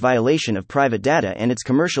average, violation of private data and its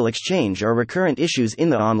commercial exchange are recurrent issues in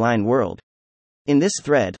the online world. In this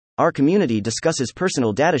thread, our community discusses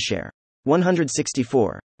personal data share.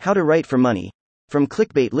 164. How to write for money. From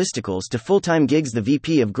clickbait listicles to full-time gigs, the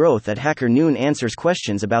VP of Growth at Hacker Noon answers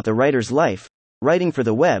questions about the writer's life, writing for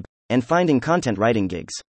the web, and finding content writing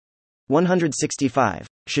gigs. 165.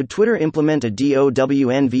 Should Twitter implement a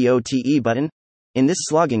DOWNVOTE button? In this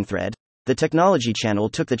slogging thread, the technology channel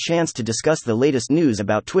took the chance to discuss the latest news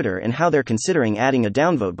about Twitter and how they're considering adding a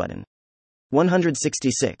downvote button.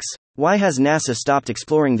 166. Why has NASA stopped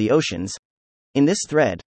exploring the oceans? In this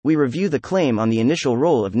thread, we review the claim on the initial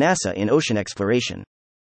role of NASA in ocean exploration.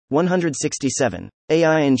 167.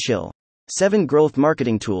 AI and Chill. 7 growth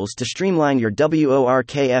marketing tools to streamline your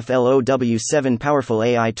workflow. 7 powerful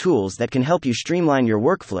AI tools that can help you streamline your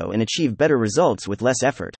workflow and achieve better results with less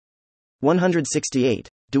effort. 168.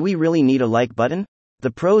 Do we really need a like button?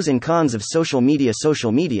 The pros and cons of social media.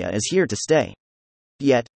 Social media is here to stay.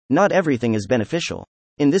 Yet, not everything is beneficial.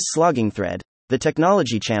 In this slogging thread, the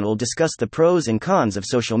technology channel discussed the pros and cons of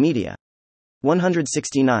social media.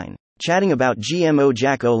 169. Chatting about GMO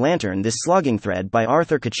Jack-o'-lantern. This slogging thread by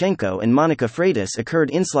Arthur Kachenko and Monica Freitas occurred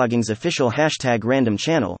in Slogging's official #random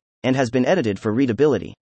channel, and has been edited for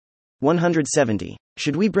readability. 170.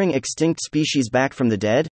 Should we bring extinct species back from the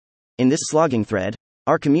dead? In this slogging thread,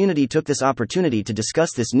 our community took this opportunity to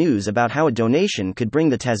discuss this news about how a donation could bring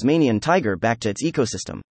the Tasmanian tiger back to its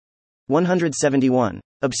ecosystem. 171.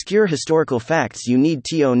 Obscure historical facts you need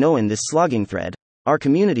to know. In this slogging thread, our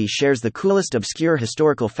community shares the coolest obscure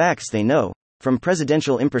historical facts they know, from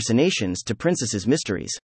presidential impersonations to princesses'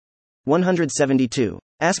 mysteries. 172.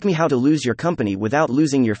 Ask me how to lose your company without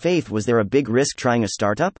losing your faith. Was there a big risk trying a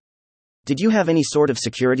startup? Did you have any sort of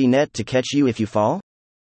security net to catch you if you fall?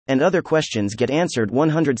 And other questions get answered.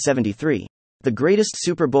 173. The greatest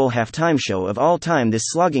Super Bowl halftime show of all time. This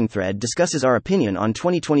slogging thread discusses our opinion on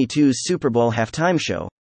 2022's Super Bowl halftime show,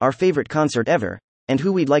 our favorite concert ever, and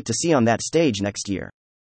who we'd like to see on that stage next year.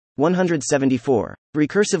 174.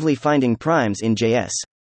 Recursively finding primes in JS.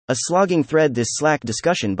 A slogging thread. This Slack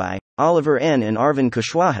discussion by Oliver N. and Arvind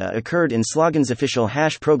Kushwaha occurred in Slogging's official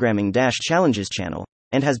 #programming-challenges channel,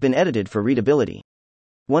 and has been edited for readability.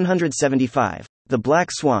 175. The Black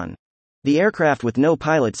Swan. The aircraft with no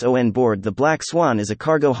pilots on board. The Black Swan is a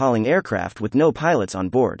cargo hauling aircraft with no pilots on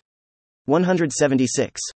board.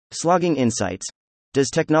 176. Slogging insights. Does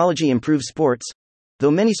technology improve sports?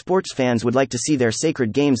 Though many sports fans would like to see their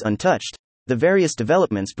sacred games untouched, the various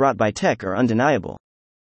developments brought by tech are undeniable.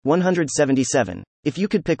 177. If you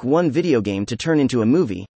could pick one video game to turn into a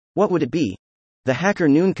movie, what would it be? The Hacker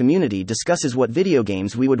Noon community discusses what video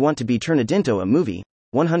games we would want to be turned into a movie.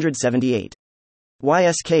 178.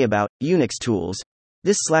 YSK about Unix tools.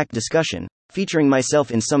 This Slack discussion, featuring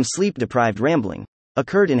myself in some sleep-deprived rambling,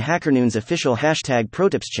 occurred in HackerNoon's official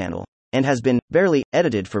 #protips channel, and has been, barely,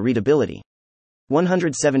 edited for readability.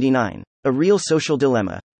 179. A real social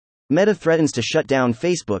dilemma. Meta threatens to shut down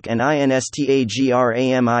Facebook and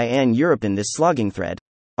Instagram in Europe. In this slogging thread,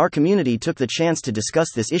 our community took the chance to discuss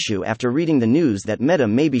this issue after reading the news that Meta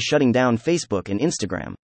may be shutting down Facebook and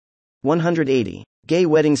Instagram. 180. Gay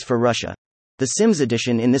weddings for Russia. The Sims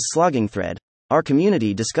edition. In this slogging thread, our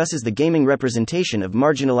community discusses the gaming representation of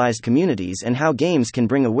marginalized communities and how games can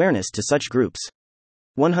bring awareness to such groups.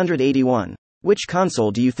 181. Which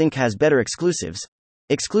console do you think has better exclusives?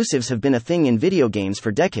 Exclusives have been a thing in video games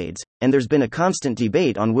for decades, and there's been a constant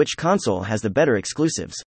debate on which console has the better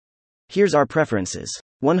exclusives. Here's our preferences.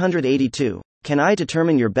 182. Can I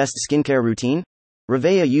determine your best skincare routine?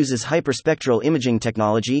 Revea uses hyperspectral imaging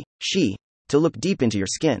technology, to look deep into your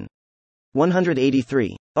skin.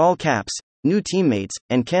 183. All caps, new teammates,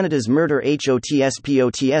 and Canada's murder.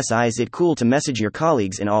 HOTSPOTS. Is it cool to message your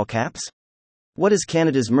colleagues in all caps? What is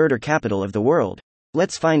Canada's murder capital of the world?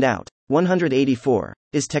 Let's find out. 184.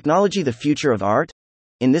 Is technology the future of art?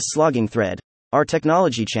 In this slogging thread, our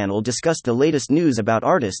technology channel discussed the latest news about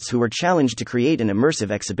artists who were challenged to create an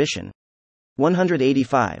immersive exhibition.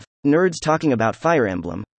 185. Nerds talking about Fire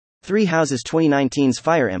Emblem. Three Houses. 2019's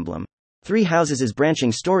Fire Emblem Three Houses'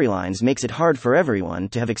 branching storylines makes it hard for everyone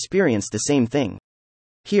to have experienced the same thing.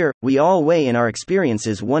 Here, we all weigh in our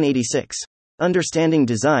experiences. 186. Understanding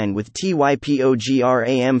Design with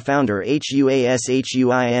TYPOGRAM founder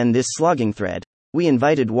HUASHUIN. This slogging thread, we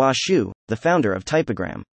invited Hua Shu, the founder of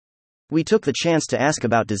Typogram. We took the chance to ask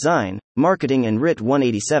about design, marketing and writ.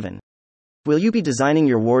 187. Will you be designing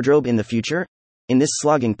your wardrobe in the future? In this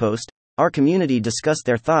slogging post, our community discussed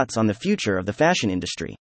their thoughts on the future of the fashion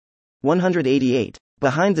industry. 188.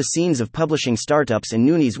 Behind the scenes of publishing startups and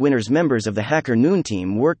Noonies winners. Members of the Hacker Noon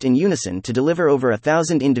team worked in unison to deliver over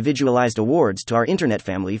 1,000 individualized awards to our internet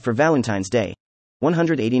family for Valentine's Day.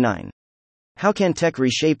 189. How can tech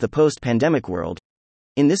reshape the post-pandemic world?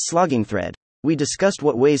 In this slogging thread, we discussed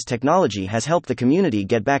what ways technology has helped the community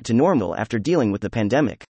get back to normal after dealing with the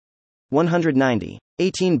pandemic. 190.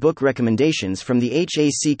 18 book recommendations from the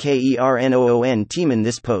HACKERNOON team. In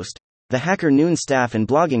this post, the Hacker Noon staff and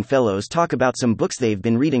blogging fellows talk about some books they've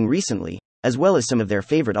been reading recently, as well as some of their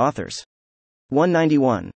favorite authors.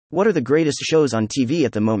 191. What are the greatest shows on TV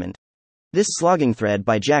at the moment? This slogging thread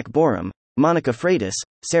by Jack Borum, Monica Freitas,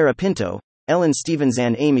 Sarah Pinto, Ellen Stevens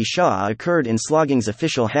and Amy Shaw occurred in Slogging's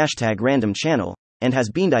official #random channel, and has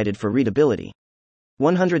been edited for readability.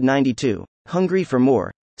 192. Hungry for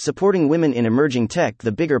more. Supporting women in emerging tech.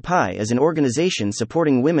 The Bigger Pie is an organization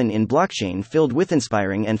supporting women in blockchain filled with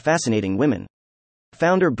inspiring and fascinating women.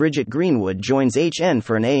 Founder Bridget Greenwood joins HN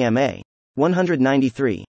for an AMA.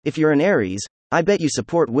 193. If you're an Aries, I bet you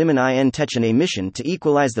support Women in Tech. A mission to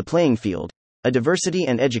equalize the playing field. A diversity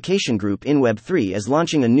and education group in Web3 is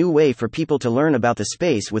launching a new way for people to learn about the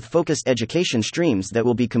space with focused education streams that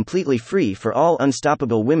will be completely free for all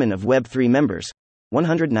unstoppable women of Web3 members.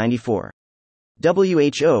 194.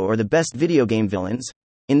 WHO or the best video game villains?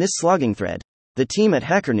 In this slogging thread, the team at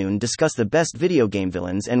HackerNoon discuss the best video game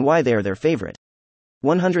villains and why they are their favorite.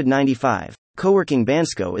 195. Coworking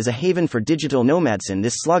Bansko is a haven for digital nomads. In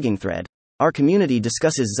this slogging thread, our community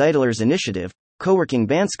discusses Zeidler's initiative, Coworking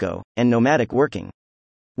Bansko, and nomadic working.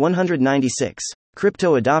 196.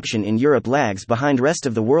 Crypto adoption in Europe lags behind rest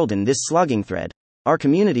of the world. In this slogging thread, our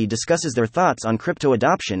community discusses their thoughts on crypto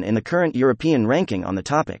adoption in the current European ranking on the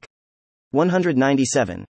topic.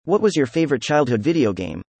 197. What was your favorite childhood video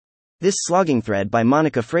game? This slogging thread by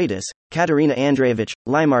Monica Freitas, Katerina Andreevich,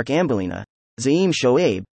 Limark Ambolina, Zaim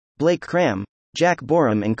Shoaib, Blake Cram, Jack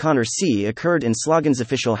Borum and Connor C. occurred in Slogging's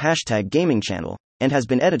official #gaming channel, and has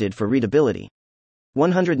been edited for readability.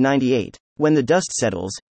 198. When the dust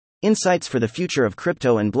settles, insights for the future of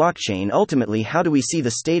crypto and blockchain. Ultimately, how do we see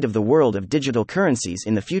the state of the world of digital currencies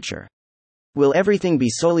in the future? Will everything be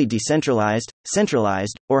solely decentralized,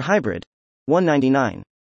 centralized, or hybrid? 199.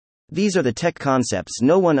 These are the tech concepts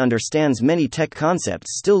no one understands. Many tech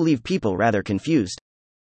concepts still leave people rather confused.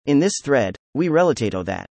 In this thread, we relate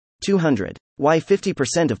that. 200. Why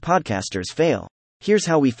 50% of podcasters fail. Here's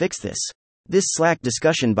how we fix this. This Slack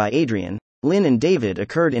discussion by Adrian, Lynn and David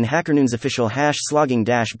occurred in HackerNoon's official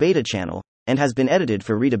 #slogging-beta channel, and has been edited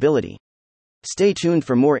for readability. Stay tuned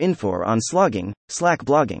for more info on slogging, Slack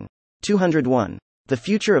blogging. 201. The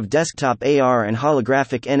future of desktop AR and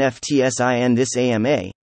holographic NFTs. In this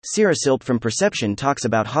AMA, Sarah Silp from Perception talks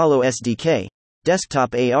about Holo SDK,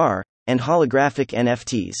 desktop AR, and holographic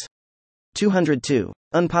NFTs. 202.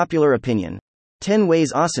 Unpopular opinion. 10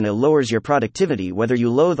 ways Asana lowers your productivity. Whether you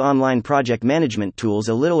loathe online project management tools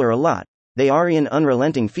a little or a lot, they are an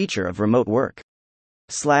unrelenting feature of remote work.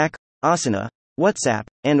 Slack, Asana, WhatsApp,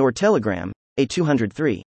 and/or Telegram. A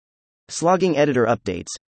 203. Slogging editor updates.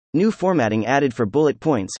 New formatting added for bullet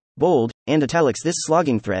points, bold, and italics. This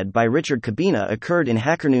slogging thread by Richard Cabina occurred in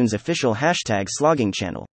HackerNoon's official #slogging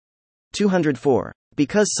channel. 204.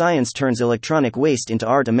 Because Science Turns Electronic Waste into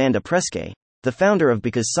Art. Amanda Preske, the founder of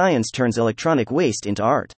Because Science Turns Electronic Waste into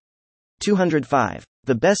Art. 205.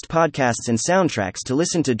 The best podcasts and soundtracks to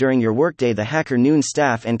listen to during your workday. The HackerNoon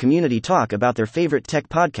staff and community talk about their favorite tech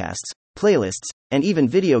podcasts, playlists, and even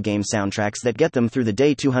video game soundtracks that get them through the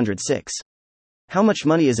day. 206. How much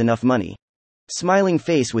money is enough money? Smiling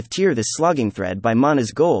face with tear. This slogging thread by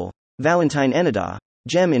Mana's Goal, Valentine Enada,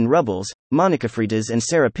 Gem in Rubbles, Monica Freitas and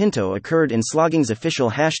Sarah Pinto occurred in Slogging's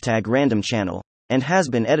official #random channel, and has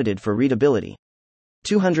been edited for readability.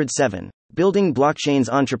 207. Building Blockchain's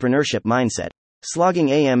Entrepreneurship Mindset.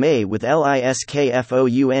 Slogging AMA with LISKFOUNDERMAX.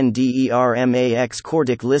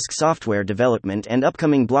 Cordic Lisk software development and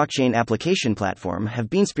upcoming blockchain application platform have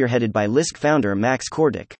been spearheaded by Lisk founder Max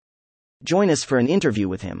Cordic. Join us for an interview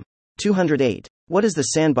with him. 208. What is the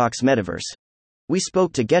Sandbox Metaverse? We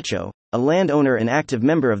spoke to Getcho, a landowner and active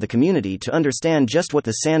member of the community, to understand just what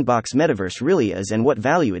the Sandbox Metaverse really is and what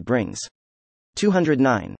value it brings.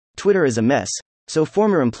 209. Twitter is a mess, so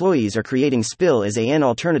former employees are creating Spill as an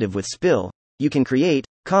alternative. With Spill, you can create,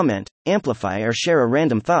 comment, amplify, or share a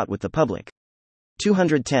random thought with the public.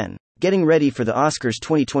 210. Getting ready for the Oscars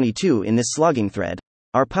 2022. In this slogging thread,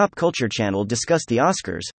 our pop culture channel discussed the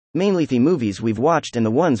Oscars, mainly the movies we've watched and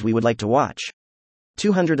the ones we would like to watch.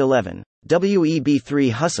 211.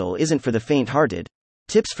 WEB3 Hustle isn't for the faint-hearted.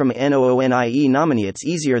 Tips from NOONIE nominee. It's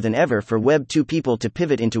easier than ever for Web 2 people to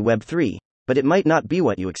pivot into Web 3, but it might not be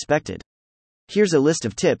what you expected. Here's a list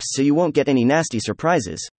of tips so you won't get any nasty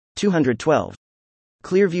surprises. 212.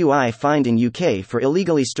 Clearview I fined in UK for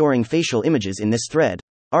illegally storing facial images. In this thread,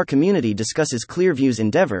 our community discusses Clearview's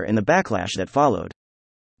endeavor and the backlash that followed.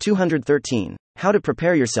 213. How to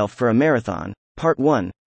prepare yourself for a marathon, Part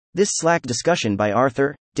 1. This Slack discussion by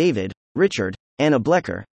Arthur, David, Richard, Anna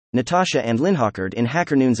Blecker, Natasha and Lynn Hockard in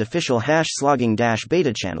HackerNoon's official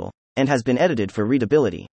 #slogging-beta channel, and has been edited for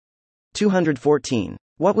readability. 214.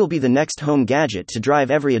 What will be the next home gadget to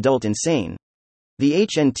drive every adult insane? The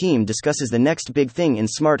HN team discusses the next big thing in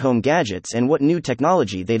smart home gadgets and what new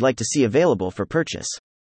technology they'd like to see available for purchase.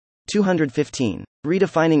 215.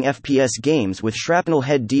 Redefining FPS games with Shrapnel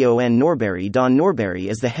head Don Norbury. Don Norbury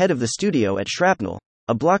is the head of the studio at Shrapnel,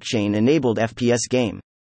 a blockchain-enabled FPS game.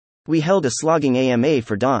 We held a slogging AMA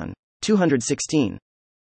for Don. 216.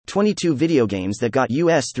 22 video games that got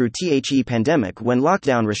us through the pandemic. When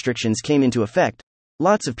lockdown restrictions came into effect,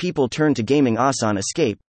 lots of people turned to gaming. Asana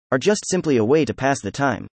Escape, or just simply a way to pass the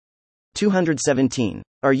time. 217.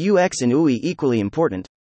 Are UX and UI equally important?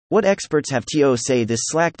 What experts have to say? This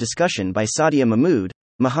Slack discussion by Sadia Mahmood,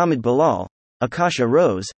 Muhammad Bilal, Akasha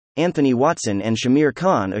Rose, Anthony Watson and Shamir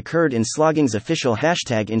Khan occurred in Slogging's official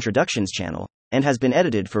 #introductions channel, and has been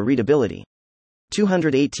edited for readability.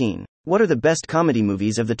 218. What are the best comedy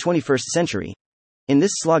movies of the 21st century? In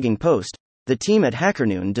this slogging post, the team at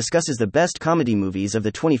HackerNoon discusses the best comedy movies of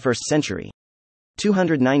the 21st century.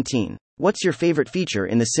 219. What's your favorite feature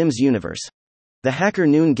in The Sims universe? The Hacker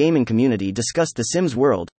Noon gaming community discussed The Sims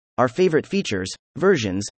world, our favorite features,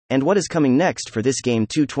 versions, and what is coming next for this game.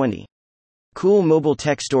 220. Cool mobile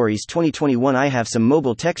tech stories 2021. I have some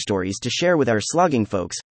mobile tech stories to share with our slogging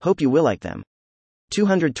folks, hope you will like them.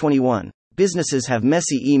 221. Businesses have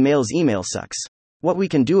messy emails. Email sucks. What we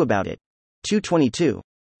can do about it. 222.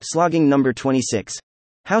 Slogging number 26.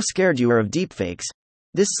 How scared you are of deepfakes.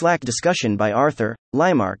 This Slack discussion by Arthur,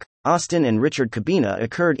 Limark, Austin and Richard Cabina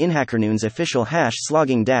occurred in HackerNoon's official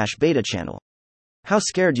 #slogging-beta channel. How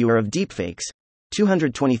scared you are of deepfakes.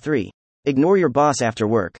 223. Ignore your boss after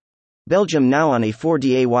work. Belgium now on a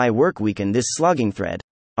 4-day work week. In this slogging thread,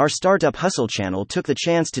 our Startup Hustle channel took the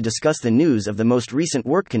chance to discuss the news of the most recent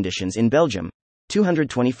work conditions in Belgium.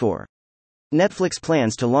 224. Netflix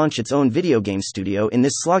plans to launch its own video game studio. In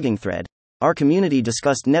this slogging thread, our community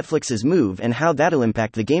discussed Netflix's move and how that'll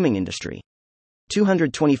impact the gaming industry.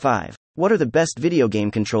 225. What are the best video game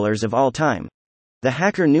controllers of all time? The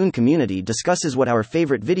Hacker Noon community discusses what our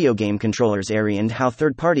favorite video game controllers are and how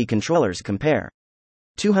third-party controllers compare.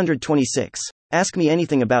 226. Ask me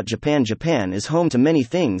anything about Japan. Japan is home to many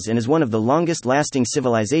things and is one of the longest-lasting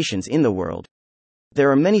civilizations in the world. There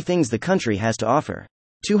are many things the country has to offer.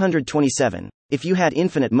 227. If you had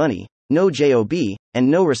infinite money, no job,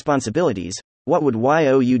 and no responsibilities, what would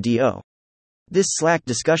you do? This Slack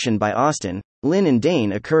discussion by Austin, Lynn and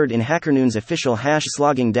Dane occurred in HackerNoon's official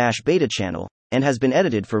 #slogging-beta channel, and has been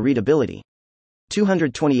edited for readability.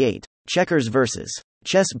 228. Checkers vs.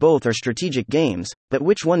 chess. Both are strategic games, but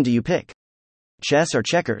which one do you pick? Chess or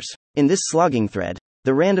checkers? In this slogging thread,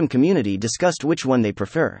 the random community discussed which one they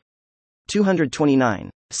prefer. 229.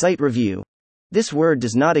 Site review. This word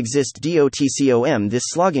does not exist. .com. This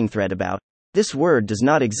slogging thread about this word does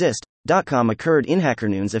not exist.com occurred in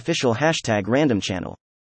HackerNoon's official #random channel.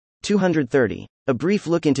 230. A brief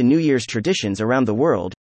look into New Year's traditions around the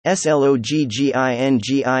world.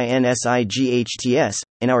 SLOGGINGINSIGHTS.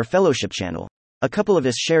 In our fellowship channel, a couple of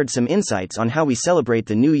us shared some insights on how we celebrate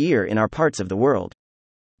the new year in our parts of the world.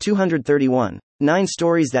 231. 9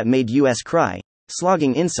 stories that made us cry.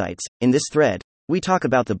 Slogging insights. In this thread, we talk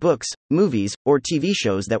about the books, movies, or TV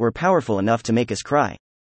shows that were powerful enough to make us cry.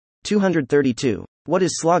 232. What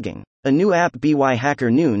is slogging? A new app by Hacker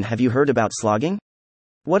Noon. Have you heard about slogging?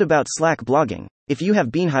 What about Slack blogging? If you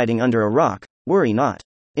have been hiding under a rock, worry not.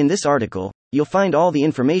 In this article, you'll find all the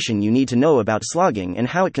information you need to know about slogging and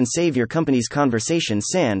how it can save your company's conversations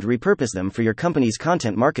and repurpose them for your company's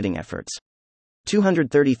content marketing efforts.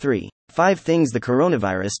 233. 5 things the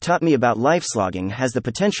coronavirus taught me about life. Slogging has the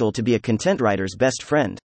potential to be a content writer's best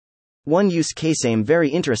friend. One use case I'm very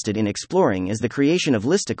interested in exploring is the creation of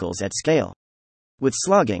listicles at scale. With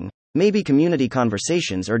slogging, maybe community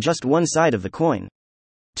conversations are just one side of the coin.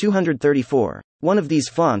 234. One of these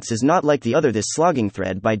fonts is not like the other. This slogging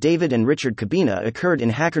thread by David and Richard Cabina occurred in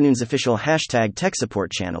HackerNoon's official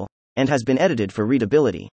 #TechSupport channel, and has been edited for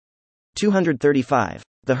readability. 235.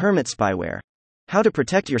 The Hermit Spyware. How to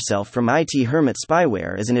protect yourself from IT. Hermit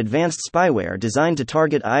Spyware is an advanced spyware designed to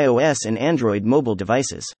target iOS and Android mobile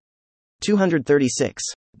devices. 236.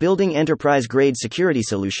 Building enterprise-grade security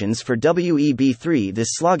solutions for Web3.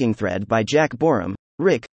 This slogging thread by Jack Borum,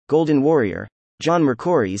 Rick, Golden Warrior, John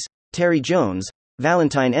Mercouri's, Terry Jones,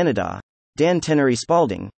 Valentine Enada, Dan Tenery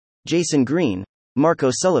Spalding, Jason Green, Mark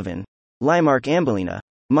O'Sullivan, Limark Ambolina,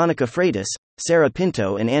 Monica Freitas, Sarah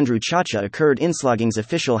Pinto and Andrew Chacha occurred in Slogging's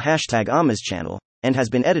official #Amas channel, and has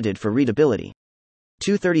been edited for readability.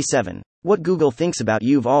 237. What Google thinks about.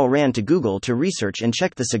 You've all ran to Google to research and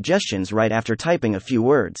check the suggestions right after typing a few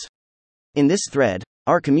words. In this thread,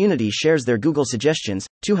 our community shares their Google suggestions.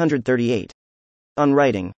 238. On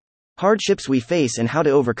writing. Hardships we face and how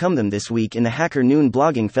to overcome them. This week in the Hacker Noon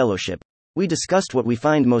blogging fellowship, we discussed what we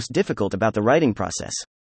find most difficult about the writing process.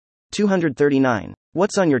 239.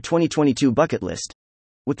 What's on your 2022 bucket list?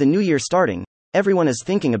 With the new year starting, everyone is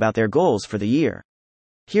thinking about their goals for the year.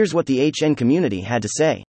 Here's what the HN community had to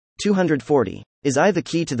say. 240. Is AI the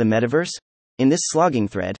key to the metaverse? In this slogging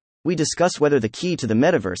thread, we discuss whether the key to the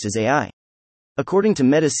metaverse is AI. According to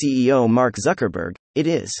Meta CEO Mark Zuckerberg, it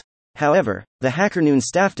is. However, the Hacker Noon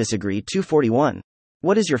staff disagree. 241.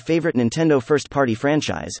 What is your favorite Nintendo first-party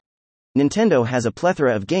franchise? Nintendo has a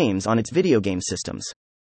plethora of games on its video game systems.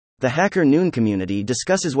 The Hacker Noon community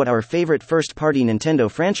discusses what our favorite first-party Nintendo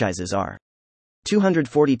franchises are.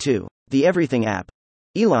 242. The Everything app.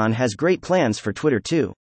 Elon has great plans for Twitter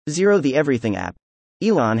too. 0. The Everything app.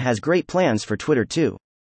 Elon has great plans for Twitter too.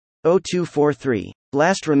 0243.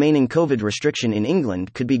 Last remaining COVID restriction in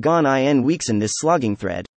England could be gone in weeks. In this slogging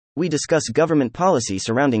thread, we discuss government policy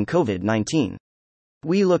surrounding COVID-19.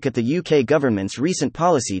 We look at the UK government's recent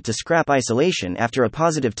policy to scrap isolation after a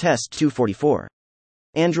positive test. 244.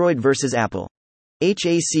 Android versus Apple.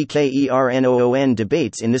 HACKERNOON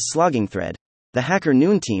debates in this slogging thread. The Hacker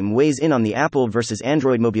Noon team weighs in on the Apple versus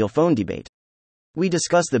Android mobile phone debate. We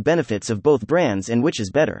discuss the benefits of both brands and which is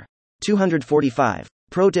better. 245.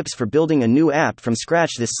 Pro tips for building a new app from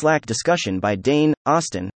scratch. This Slack discussion by Dane,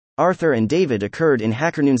 Austin, Arthur and David occurred in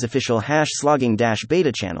HackerNoon's official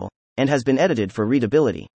 #slogging-beta channel, and has been edited for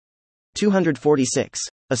readability. 246.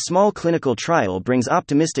 A small clinical trial brings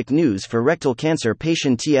optimistic news for rectal cancer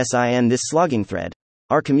patient. In this slogging thread,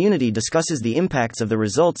 our community discusses the impacts of the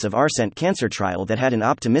results of Arsent cancer trial that had an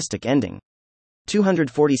optimistic ending.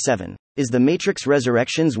 247. Is The Matrix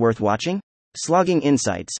Resurrections worth watching? Slogging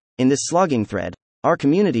insights. In this slogging thread, our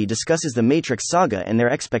community discusses the Matrix saga and their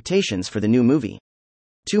expectations for the new movie.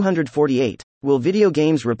 248. Will video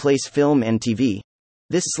games replace film and TV?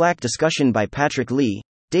 This Slack discussion by Patrick Lee,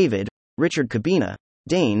 David, Richard Cabina,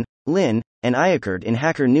 Dane, Lynn, and Iacard in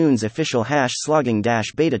Hacker Noon's official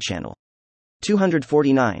 #slogging-beta channel.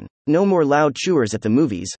 249. No more loud chewers at the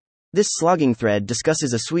movies. This slogging thread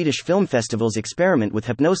discusses a Swedish film festival's experiment with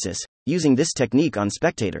hypnosis, using this technique on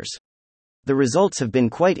spectators. The results have been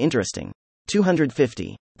quite interesting.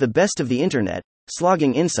 250. The best of the internet,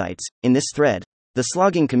 slogging insights. In this thread, the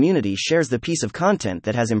slogging community shares the piece of content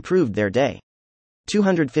that has improved their day.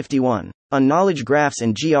 251. On knowledge graphs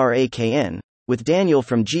and GRAKN, with Daniel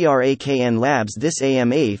from GRAKN Labs. This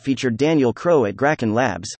AMA featured Daniel Crow at Graken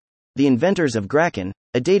Labs, the inventors of Graken,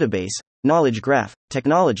 a database, knowledge graph,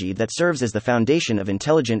 technology that serves as the foundation of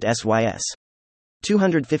intelligent SYS.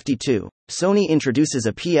 252. Sony introduces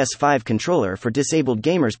a PS5 controller for disabled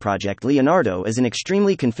gamers. Project Leonardo is an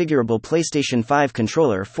extremely configurable PlayStation 5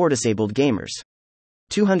 controller for disabled gamers.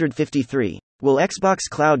 253. Will Xbox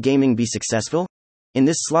cloud gaming be successful? In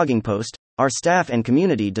this slogging post, our staff and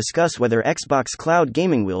community discuss whether Xbox cloud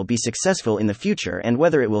gaming will be successful in the future and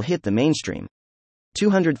whether it will hit the mainstream.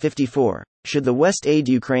 254. Should the West aid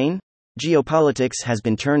Ukraine? Geopolitics has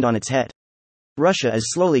been turned on its head. Russia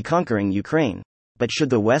is slowly conquering Ukraine. But should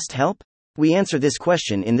the West help? We answer this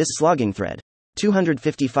question in this slogging thread.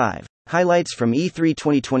 255. Highlights from E3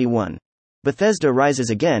 2021. Bethesda rises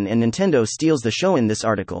again and Nintendo steals the show. In this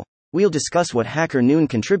article, we'll discuss what Hacker Noon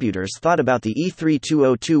contributors thought about the E3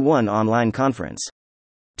 2021 online conference.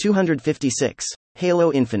 256.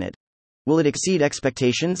 Halo Infinite. Will it exceed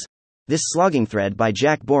expectations? This slogging thread by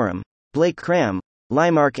Jack Borum, Blake Cram,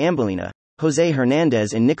 Limark Ambolina, Jose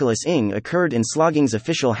Hernandez and Nicholas Ng occurred in Slogging's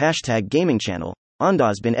official #gaming channel.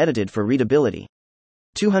 Onda's been edited for readability.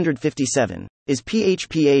 257. Is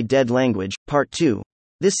PHP a dead language? Part 2.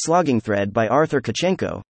 This slogging thread by Arthur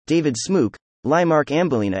Kachenko, David Smook, Limark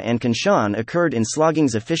Ambolina and Kanshan occurred in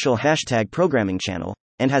Slogging's official #programming channel,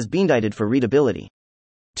 and has been edited for readability.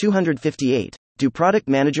 258. Do product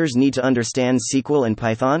managers need to understand SQL and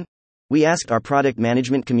Python? We asked our product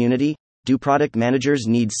management community, do product managers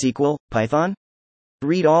need SQL, Python?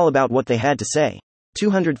 Read all about what they had to say.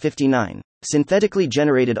 259. Synthetically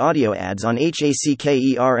generated audio ads on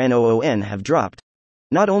HACKERNOON have dropped.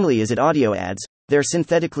 Not only is it audio ads, they're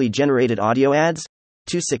synthetically generated audio ads?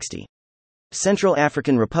 260. Central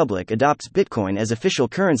African Republic adopts Bitcoin as official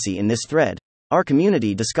currency. In this thread, our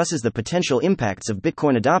community discusses the potential impacts of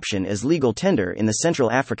Bitcoin adoption as legal tender in the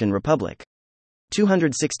Central African Republic.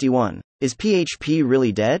 261. Is PHP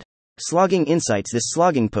really dead? Slogging insights. This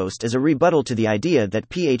slogging post is a rebuttal to the idea that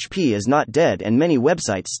PHP is not dead and many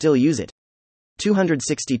websites still use it.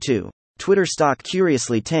 262. Twitter stock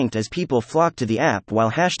curiously tanked as people flocked to the app while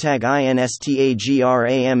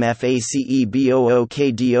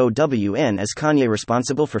 #INSTAGRAMFACEBOOKDOWN. Is Kanye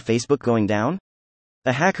responsible for Facebook going down?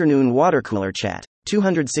 A HackerNoon water cooler chat.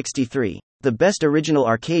 263. The best original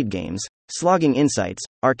arcade games. Slogging insights.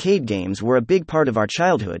 Arcade games were a big part of our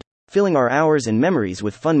childhood, filling our hours and memories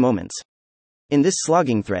with fun moments. In this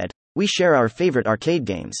slogging thread, we share our favorite arcade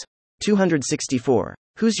games. 264.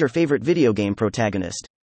 Who's your favorite video game protagonist?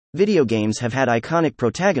 Video games have had iconic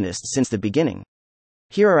protagonists since the beginning.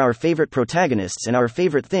 Here are our favorite protagonists and our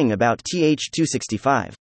favorite thing about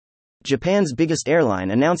TH265. Japan's biggest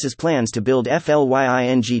airline announces plans to build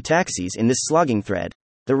flying taxis. In this slogging thread,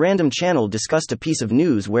 the random channel discussed a piece of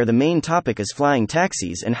news where the main topic is flying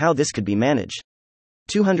taxis and how this could be managed.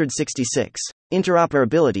 266.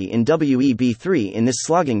 Interoperability in WEB3. In this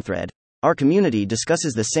slogging thread, our community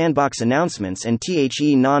discusses the sandbox announcements and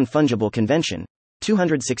THE non-fungible convention.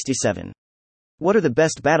 267. What are the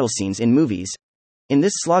best battle scenes in movies? In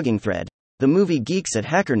this slogging thread, the movie geeks at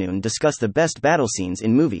HackerNoon discuss the best battle scenes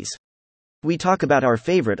in movies. We talk about our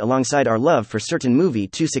favorite alongside our love for certain movie.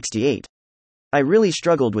 268. I really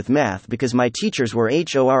struggled with math because my teachers were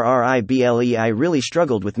horrible. I really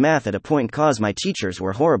struggled with math at a point cause my teachers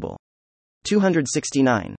were horrible.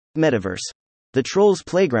 269. Metaverse. The Trolls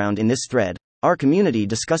Playground. In this thread, our community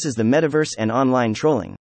discusses the metaverse and online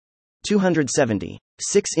trolling. 270.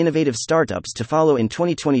 6 innovative startups to follow in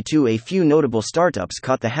 2022. A few notable startups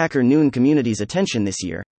caught the Hacker Noon community's attention this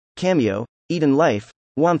year: Cameo, Eden Life,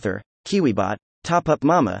 Wanther, KiwiBot, Top Up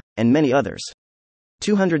Mama, and many others.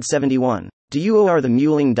 271. Do you or the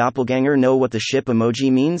mewling doppelganger know what the ship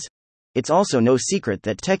emoji means? It's also no secret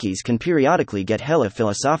that techies can periodically get hella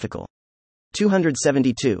philosophical.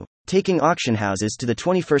 272. Taking auction houses to the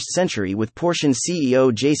 21st century with Portion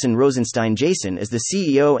CEO Jason Rosenstein. Jason is the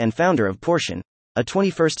CEO and founder of Portion, a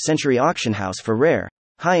 21st century auction house for rare,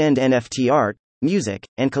 high-end NFT art, music,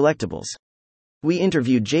 and collectibles. We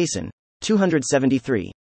interviewed Jason.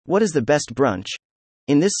 273. What is the best brunch?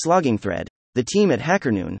 In this slogging thread, the team at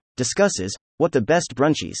HackerNoon discusses what the best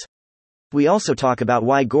brunchies. We also talk about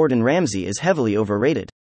why Gordon Ramsay is heavily overrated.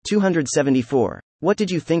 274. What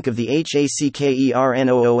did you think of the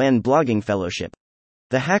HackerNoon Blogging Fellowship?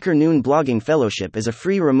 The HackerNoon Blogging Fellowship is a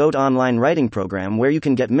free remote online writing program where you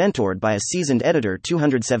can get mentored by a seasoned editor.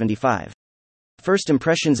 275. First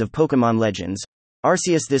impressions of Pokemon Legends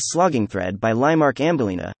Arceus. This slogging thread by Limark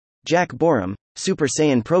Ambelina, Jack Borum, Super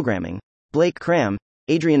Saiyan Programming, Blake Cram,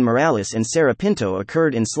 Adrian Morales and Sarah Pinto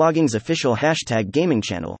occurred in Slogging's official #gaming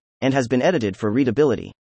channel, and has been edited for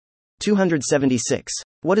readability. 276.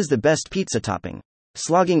 What is the best pizza topping?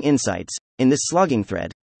 Slogging Insights. In this slogging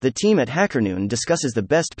thread, the team at HackerNoon discusses the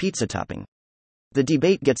best pizza topping. The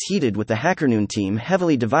debate gets heated with the HackerNoon team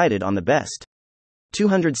heavily divided on the best.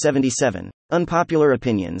 277. Unpopular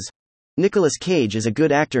opinions. Nicolas Cage is a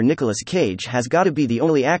good actor. Nicolas Cage has got to be the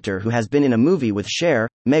only actor who has been in a movie with Cher,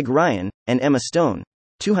 Meg Ryan, and Emma Stone.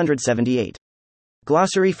 278.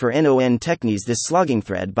 Glossary for NON Techniques. This slogging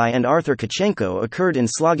thread by and Arthur Kachenko occurred in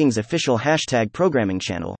Slogging's official #programming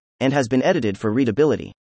channel, and has been edited for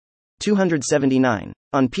readability. 279.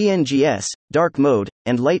 On PNGS, dark mode,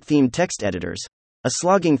 and light-themed text editors. A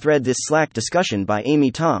slogging thread. This Slack discussion by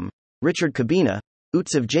Amy Tom, Richard Kabina,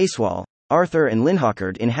 Utsav Jaiswal, Arthur and Lynn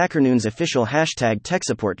Hawkard in HackerNoon's official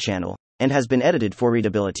 #TechSupport channel, and has been edited for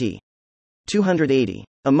readability. 280.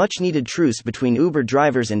 A much-needed truce between Uber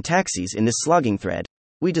drivers and taxis. In this slogging thread,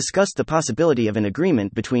 we discussed the possibility of an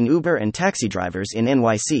agreement between Uber and taxi drivers in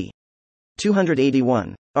NYC.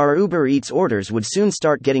 281. Our Uber Eats orders would soon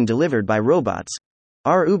start getting delivered by robots.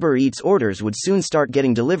 Our Uber Eats orders would soon start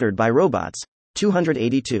getting delivered by robots.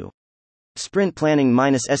 282. Sprint planning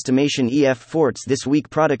minus estimation EF Forts. This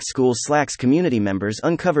week Product School Slack's community members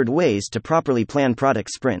uncovered ways to properly plan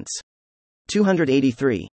product sprints.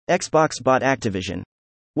 283. Xbox bought Activision.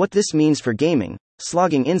 What this means for gaming.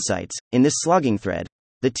 Slogging Insights. In this slogging thread,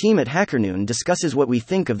 the team at HackerNoon discusses what we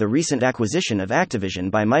think of the recent acquisition of Activision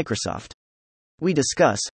by Microsoft. We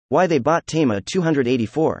discuss why they bought Tama.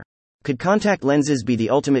 284. Could contact lenses be the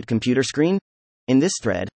ultimate computer screen? In this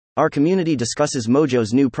thread, our community discusses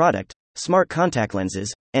Mojo's new product, smart contact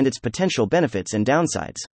lenses, and its potential benefits and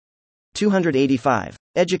downsides. 285.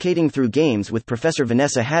 Educating through games with Professor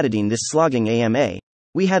Vanessa Haddadine. This slogging AMA,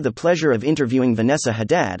 we had the pleasure of interviewing Vanessa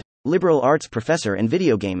Haddad, liberal arts professor and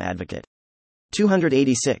video game advocate.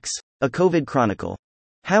 286. A COVID Chronicle.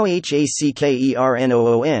 How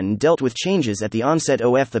HackerNoon dealt with changes at the onset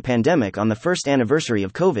of the pandemic. On the first anniversary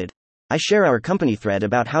of COVID, I share our company thread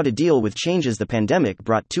about how to deal with changes the pandemic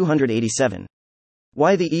brought. 287.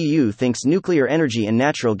 Why the EU thinks nuclear energy and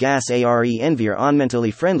natural gas are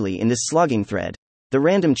environmentally friendly. In this slogging thread, the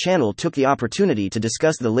random channel took the opportunity to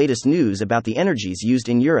discuss the latest news about the energies used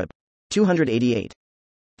in Europe. 288.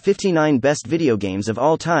 59 best video games of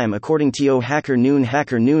all time according to HackerNoon.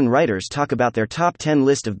 HackerNoon writers talk about their top 10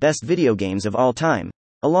 list of best video games of all time,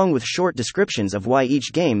 along with short descriptions of why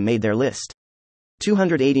each game made their list.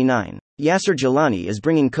 289. Yasser Jalani is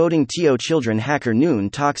bringing coding to children.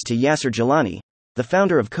 HackerNoon talks to Yasser Jalani, the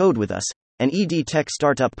founder of Code With Us, an ED tech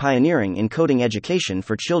startup pioneering in coding education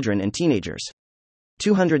for children and teenagers.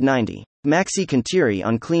 290. Maxi Kantiri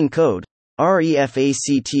on clean code,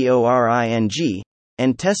 REFACTORING,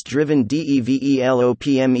 and test-driven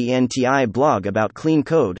DEVELOPMENTI blog about clean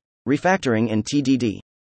code, refactoring and TDD.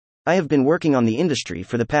 I have been working on the industry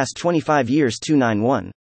for the past 25 years.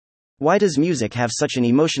 291. Why does music have such an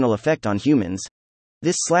emotional effect on humans?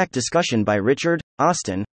 This Slack discussion by Richard,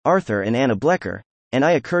 Austin, Arthur and Anna Blecker, and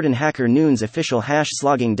I occurred in HackerNoon's official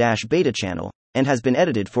 #slogging-beta channel, and has been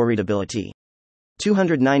edited for readability.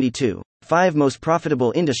 292. 5 most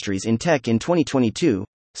profitable industries in tech in 2022,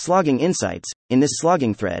 Slogging Insights. In this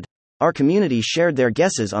slogging thread, our community shared their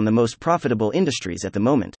guesses on the most profitable industries at the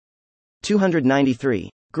moment. 293.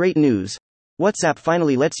 Great news. WhatsApp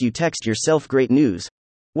finally lets you text yourself. Great news.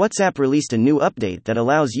 WhatsApp released a new update that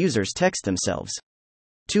allows users text themselves.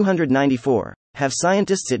 294. Have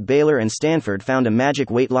scientists at Baylor and Stanford found a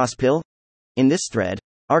magic weight loss pill? In this thread,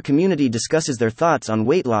 our community discusses their thoughts on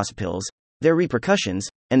weight loss pills, their repercussions,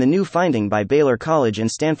 and the new finding by Baylor College and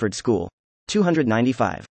Stanford School.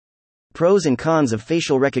 295. Pros and cons of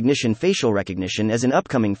facial recognition. Facial recognition as an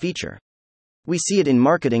upcoming feature. We see it in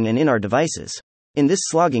marketing and in our devices. In this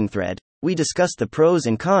slogging thread, we discuss the pros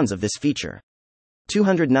and cons of this feature.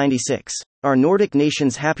 296. Are Nordic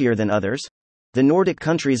nations happier than others? The Nordic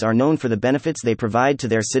countries are known for the benefits they provide to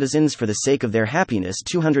their citizens for the sake of their happiness.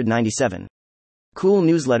 297. Cool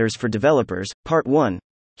newsletters for developers, Part 1.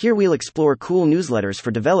 Here we'll explore cool newsletters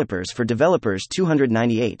for developers.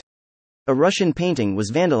 298. A Russian painting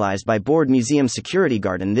was vandalized by Board Museum security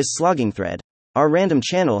guard. In this slogging thread, our random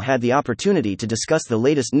channel had the opportunity to discuss the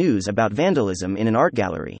latest news about vandalism in an art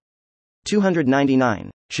gallery. 299.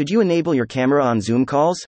 Should you enable your camera on Zoom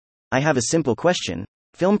calls? I have a simple question.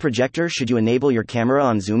 Film projector. Should you enable your camera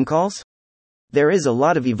on Zoom calls? There is a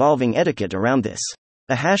lot of evolving etiquette around this.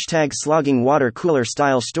 A hashtag slogging water cooler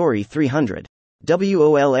style story. 300.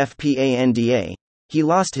 WOLFPANDA. He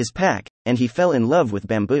lost his pack, and he fell in love with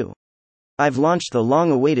bamboo. I've launched the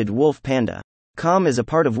long-awaited Wolf Panda. Com as a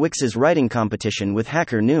part of Wix's writing competition with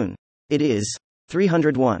Hacker Noon. It is.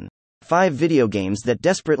 301. 5 video games that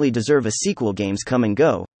desperately deserve a sequel. Games come and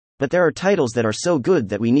go, but there are titles that are so good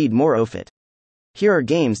that we need more of it. Here are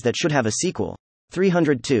games that should have a sequel.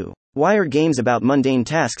 302. Why are games about mundane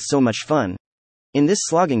tasks so much fun? In this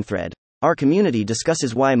slogging thread, our community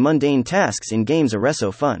discusses why mundane tasks in games are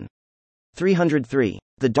so fun. 303.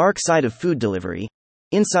 The dark side of food delivery.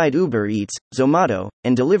 Inside Uber Eats, Zomato,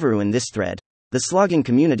 and Deliveroo. In this thread, the slogging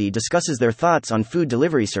community discusses their thoughts on food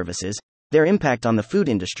delivery services, their impact on the food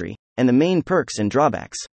industry, and the main perks and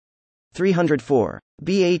drawbacks. 304.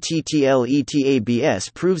 BATTLETABS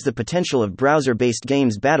proves the potential of browser-based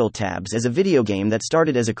games. Battle Tabs as a video game that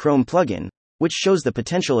started as a Chrome plugin, which shows the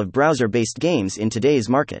potential of browser-based games in today's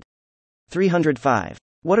market. 305.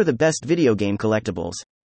 What are the best video game collectibles?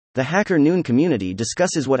 The Hacker Noon community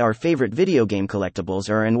discusses what our favorite video game collectibles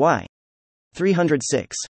are and why.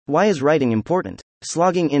 306. Why is writing important?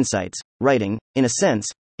 Slogging insights. Writing, in a sense,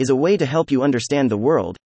 is a way to help you understand the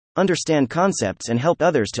world, understand concepts, and help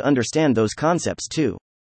others to understand those concepts too.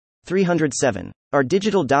 307. Are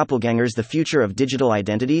digital doppelgangers the future of digital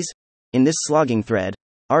identities? In this slogging thread,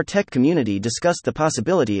 our tech community discussed the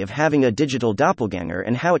possibility of having a digital doppelganger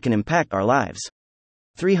and how it can impact our lives.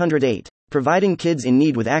 308. Providing kids in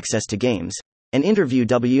need with access to games. An interview.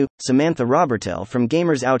 Samantha Robertel from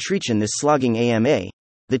Gamers Outreach. In this slogging AMA,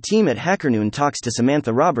 the team at HackerNoon talks to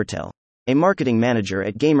Samantha Robertel, a marketing manager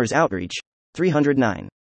at Gamers Outreach. 309.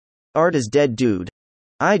 Art is dead, dude.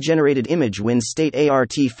 AI-generated image wins state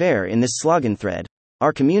art fair. In this slogan thread,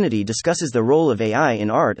 our community discusses the role of AI in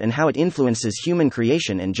art and how it influences human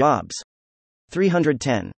creation and jobs.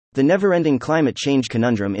 310. The never-ending climate change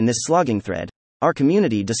conundrum. In this slogging thread, our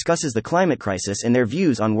community discusses the climate crisis and their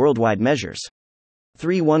views on worldwide measures.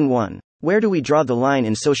 311. Where do we draw the line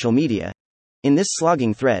in social media? In this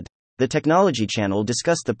slogging thread, the technology channel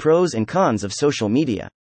discussed the pros and cons of social media.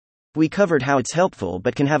 We covered how it's helpful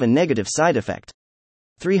but can have a negative side effect.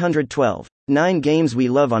 312. 9 games we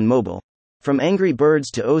love on mobile. From Angry Birds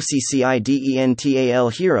to OCCIDENTAL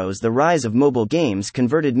Heroes, the rise of mobile games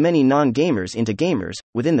converted many non-gamers into gamers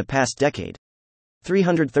within the past decade.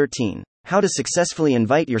 313. How to successfully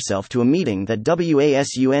invite yourself to a meeting. That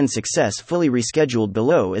WASUN success fully rescheduled.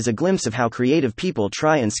 Below is a glimpse of how creative people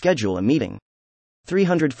try and schedule a meeting.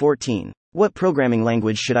 314. What programming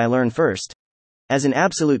language should I learn first? As an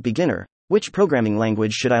absolute beginner, which programming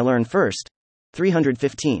language should I learn first?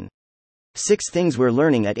 315. 6 things we're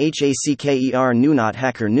learning at HACKER Noon. At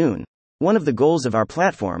Hacker Noon, one of the goals of our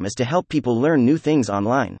platform is to help people learn new things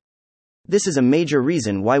online. This is a major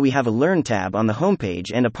reason why we have a Learn tab on the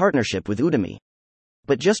homepage and a partnership with Udemy.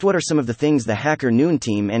 But just what are some of the things the Hacker Noon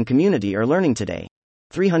team and community are learning today?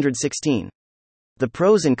 316. The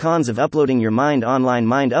pros and cons of uploading your mind online.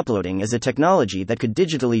 Mind uploading is a technology that could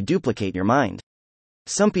digitally duplicate your mind.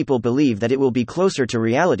 Some people believe that it will be closer to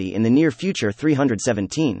reality in the near future.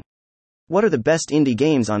 317. What are the best indie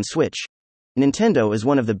games on Switch? Nintendo is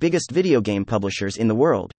one of the biggest video game publishers in the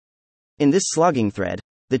world. In this slogging thread,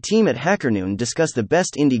 the team at HackerNoon discuss the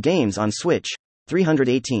best indie games on Switch.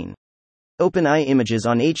 318. OpenAI images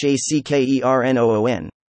on HACKERNOON.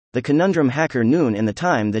 The conundrum. Hacker Noon and the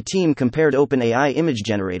time the team compared OpenAI image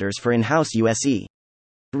generators for in-house USE.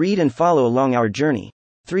 Read and follow along our journey.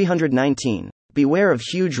 319. Beware of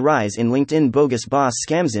huge rise in LinkedIn bogus boss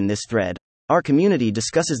scams. In this thread, our community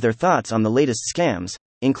discusses their thoughts on the latest scams,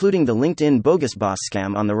 including the LinkedIn bogus boss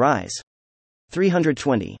scam on the rise.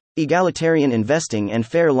 320. Egalitarian investing and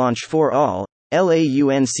fair launch for all.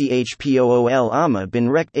 LAUNCHPOOL AMA been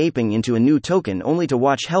wrecked aping into a new token only to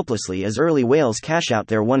watch helplessly as early whales cash out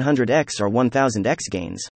their 100x or 1000x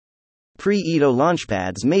gains. Pre-ETO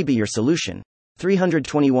launchpads may be your solution.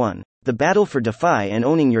 321. The battle for DeFi and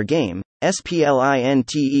owning your game.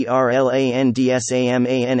 SPLINTERLANDSAMA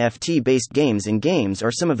NFT-based games in games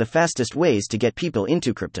are some of the fastest ways to get people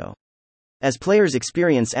into crypto. As players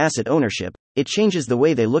experience asset ownership, it changes the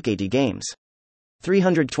way they look at games.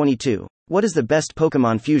 322. What is the best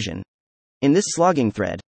Pokemon fusion? In this slogging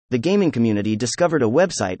thread, the gaming community discovered a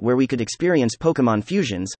website where we could experience Pokemon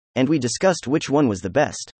fusions, and we discussed which one was the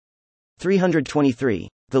best. 323.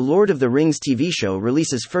 The Lord of the Rings TV show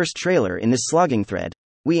releases first trailer. In this slogging thread,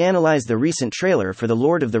 we analyze the recent trailer for the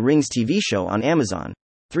Lord of the Rings TV show on Amazon.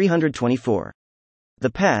 324. The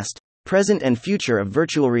past, present and future of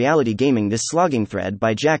virtual reality gaming. This slogging thread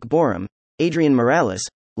by Jack Borum, Adrian Morales,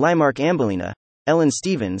 Limark Ambolina, Ellen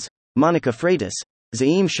Stevens, Monica Freitas,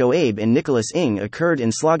 Zaim Shoaib and Nicholas Ng occurred in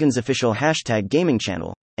Slogging's official #gaming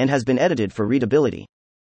channel, and has been edited for readability.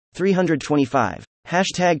 325.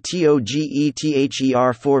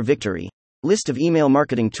 #TOGETHER4 Victory. List of email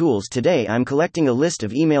marketing tools. Today I'm collecting a list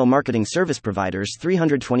of email marketing service providers.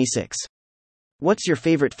 326. What's your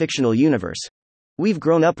favorite fictional universe? We've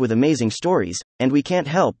grown up with amazing stories, and we can't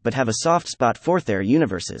help but have a soft spot for their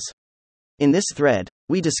universes. In this thread,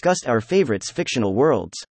 we discussed our favorites fictional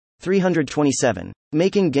worlds. 327.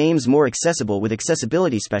 Making games more accessible with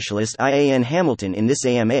accessibility specialist Ian Hamilton. In this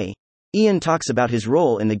AMA, Ian talks about his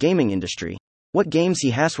role in the gaming industry, what games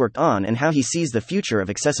he has worked on, and how he sees the future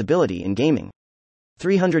of accessibility in gaming.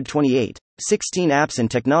 328. 16 apps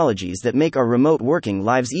and technologies that make our remote working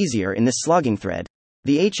lives easier. In this slogging thread,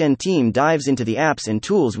 the HN team dives into the apps and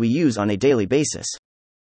tools we use on a daily basis.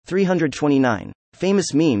 329.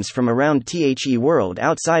 Famous memes from around the world.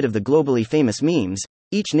 Outside of the globally famous memes,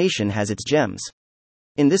 each nation has its gems.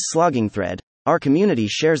 In this slogging thread, our community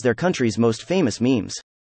shares their country's most famous memes.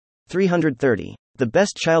 330. The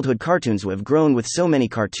best childhood cartoons. We've grown with so many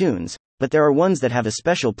cartoons, but there are ones that have a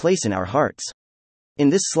special place in our hearts. In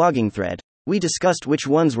this slogging thread, we discussed which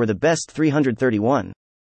ones were the best. 331.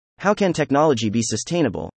 How can technology be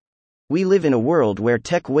sustainable? We live in a world where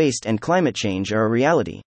tech waste and climate change are a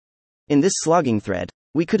reality. In this slogging thread,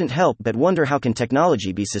 we couldn't help but wonder, how can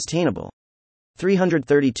technology be sustainable?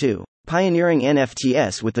 332. Pioneering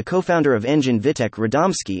NFTs with the co-founder of Engine Vitek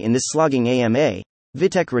Radomski. In this slogging AMA,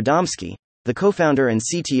 Vitek Radomski, the co-founder and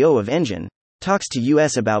CTO of Engine, talks to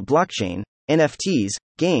us about blockchain, NFTs,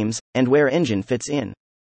 games, and where Engine fits in.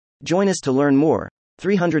 Join us to learn more.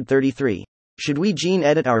 333. Should we gene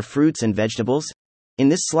edit our fruits and vegetables? In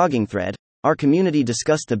this slogging thread, our community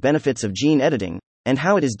discussed the benefits of gene editing, and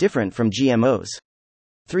how it is different from GMOs.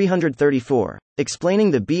 334.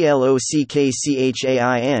 Explaining the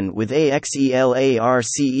BLOCKCHAIN with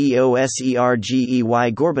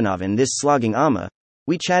AXELARCEOSERGEY Gorbanov. In this slogging AMA,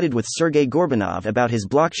 we chatted with Sergey Gorbanov about his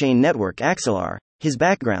blockchain network Axelar, his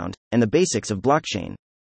background, and the basics of blockchain.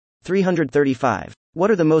 335.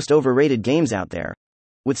 What are the most overrated games out there?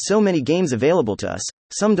 With so many games available to us,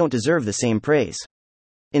 some don't deserve the same praise.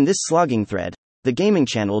 In this slogging thread, the gaming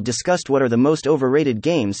channel discussed what are the most overrated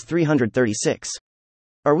games. 336.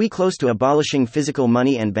 Are we close to abolishing physical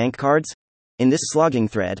money and bank cards? In this slogging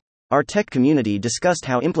thread, our tech community discussed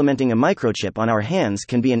how implementing a microchip on our hands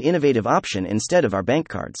can be an innovative option instead of our bank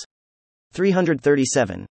cards.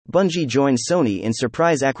 337. Bungie joins Sony in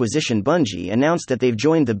surprise acquisition. Bungie announced that they've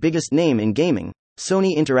joined the biggest name in gaming,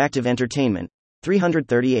 Sony Interactive Entertainment.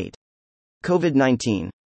 338.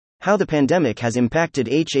 COVID-19. How the pandemic has impacted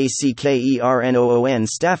HACKERNOON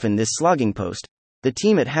staff. In this slogging post, the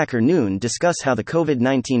team at Hacker Noon discuss how the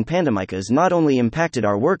COVID-19 pandemic has not only impacted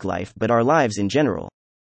our work life but our lives in general.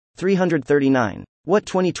 339. What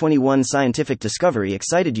 2021 scientific discovery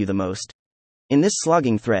excited you the most? In this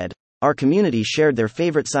slogging thread, our community shared their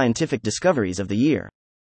favorite scientific discoveries of the year.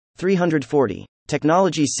 340.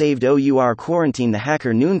 Technology saved our quarantine. The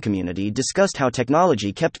Hacker Noon community discussed how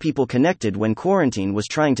technology kept people connected when quarantine was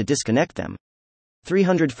trying to disconnect them.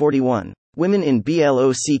 341. Women in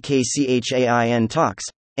BLOCKCHAIN talks,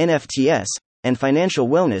 NFTs, and financial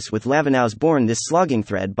wellness with Lavinaus Born. This slogging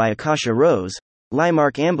thread by Akasha Rose,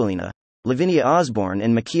 Limark Ambolina, Lavinia Osborne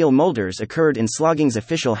and Makeel Mulders occurred in Slogging's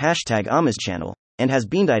official #Amas channel, and has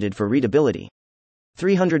been edited for readability.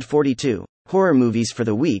 342. Horror movies for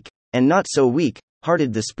the weak, and not so weak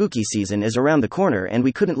hearted. The spooky season is around the corner and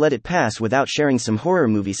we couldn't let it pass without sharing some horror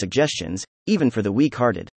movie suggestions. even for the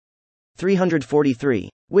weak-hearted. 343.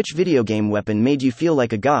 Which video game weapon made you feel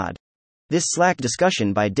like a god? This Slack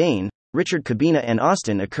discussion by Dane, Richard Cabina and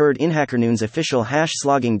Austin occurred in HackerNoon's official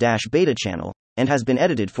 #slogging-beta channel, and has been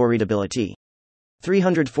edited for readability.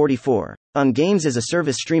 344. On games as a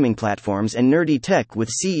service streaming platforms and nerdy tech with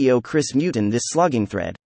CEO Chris Mutin. This slogging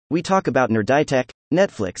thread, we talk about nerditech,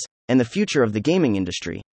 Netflix, and the future of the gaming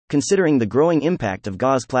industry, considering the growing impact of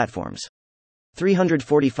GAA's platforms.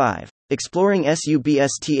 345. Exploring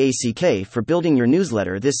SUBSTACK for building your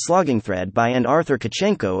newsletter. This slogging thread by and Arthur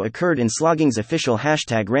Kachenko occurred in Slogging's official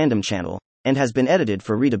 #random channel, and has been edited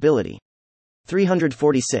for readability.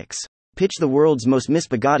 346. Pitch the world's most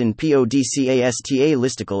misbegotten podcast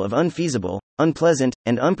listicle of unfeasible, unpleasant,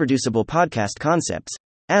 and unproducible podcast concepts,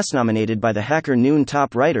 as nominated by the Hacker Noon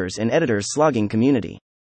top writers and editors slogging community.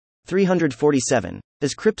 347.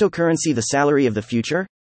 Is cryptocurrency the salary of the future?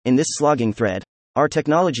 In this slogging thread, our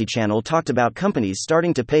technology channel talked about companies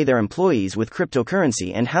starting to pay their employees with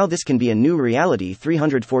cryptocurrency and how this can be a new reality.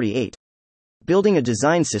 348. Building a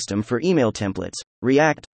design system for email templates.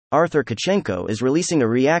 React. Arthur Kachenko is releasing a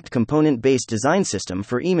React component-based design system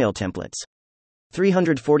for email templates.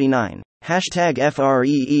 349.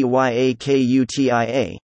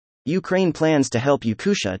 #FREEYAKUTIA. Ukraine plans to help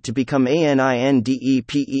Yakutia to become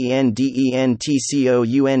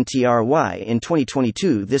ANINDEPENDENTCOUNTRY in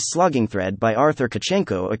 2022. This slogging thread by Arthur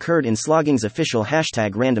Kachenko occurred in Slogging's official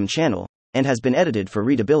 #random channel, and has been edited for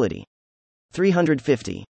readability.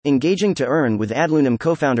 350. Engaging to Earn with Adlunim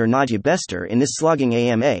co-founder Nadia Bester. In this slogging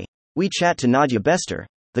AMA, we chat to Nadia Bester,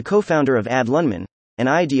 the co-founder of Adlunman, an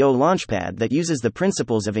IDO launchpad that uses the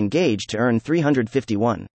principles of Engage to Earn.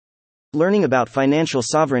 351. Learning about financial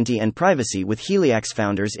sovereignty and privacy with Heliax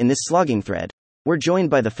founders. In this slogging thread, we're joined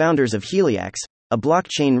by the founders of Heliax, a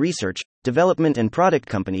blockchain research, development and product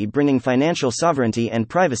company bringing financial sovereignty and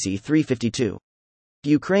privacy. 352.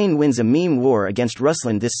 Ukraine wins a meme war against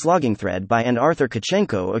Rusland. This slogging thread by and Arthur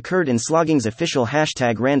Kachenko occurred in Slogging's official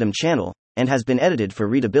 #random channel, and has been edited for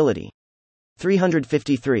readability.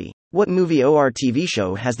 353. What movie or TV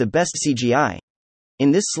show has the best CGI?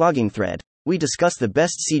 In this slogging thread, we discuss the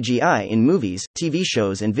best CGI in movies, TV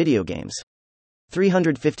shows and video games.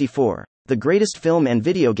 354. The greatest film and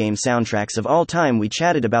video game soundtracks of all time. We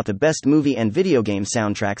chatted about the best movie and video game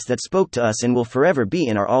soundtracks that spoke to us and will forever be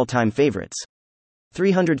in our all-time favorites.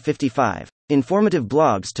 355. Informative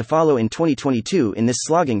blogs to follow in 2022. In this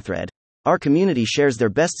slogging thread, our community shares their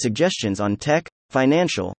best suggestions on tech,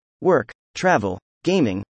 financial, work, travel,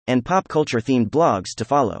 gaming, and pop culture-themed blogs to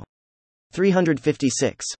follow.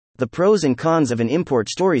 356. The pros and cons of an import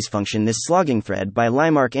stories function. This slogging thread by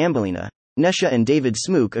Limark Ambolina, Nesha and David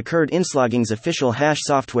Smook occurred in Slogging's official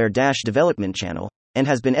 #software-development channel, and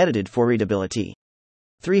has been edited for readability.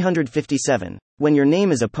 357. When your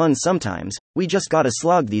name is a pun sometimes, we just gotta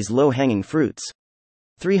slog these low-hanging fruits.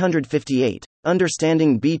 358.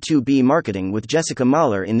 Understanding B2B marketing with Jessica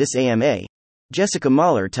Mahler. In this AMA, Jessica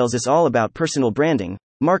Mahler tells us all about personal branding,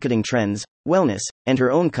 marketing trends, wellness, and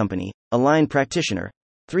her own company, Align Practitioner.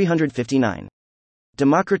 359.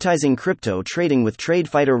 Democratizing crypto trading with trade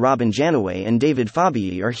fighter Robin Janaway and David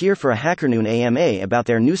Fabii are here for a HackerNoon AMA about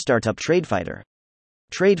their new startup TradeFighter.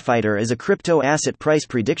 TradeFighter is a crypto asset price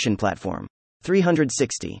prediction platform.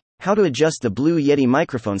 360. How to adjust the Blue Yeti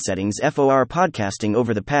microphone settings for podcasting.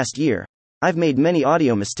 Over the past year, I've made many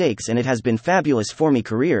audio mistakes and it has been fabulous for me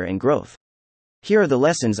career and growth. Here are the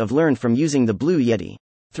lessons I've learned from using the Blue Yeti.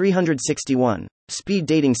 361. Speed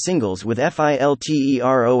dating singles with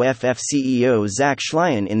FILTEROFF CEO Zach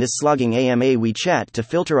Schleien. In this slogging AMA we chat to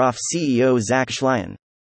FilterOff CEO Zach Schleien.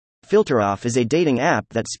 FilterOff is a dating app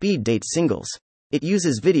that speed dates singles. It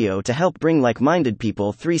uses video to help bring like-minded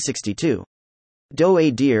people. 362. Do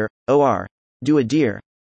a dear, or. Do a dear.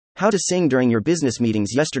 How to sing during your business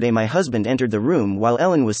meetings. Yesterday my husband entered the room while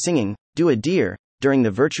Ellen was singing, Do a dear, during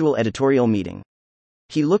the virtual editorial meeting.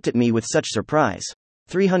 He looked at me with such surprise.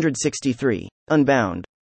 363. Unbound.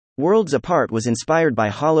 Worlds Apart was inspired by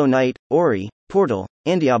Hollow Knight, Ori, Portal,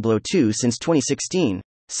 and Diablo 2 since 2016.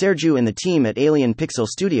 Sergio and the team at Alien Pixel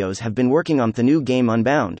Studios have been working on the new game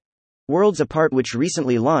Unbound. Worlds Apart, which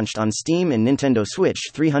recently launched on Steam and Nintendo Switch.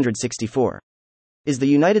 364. Is the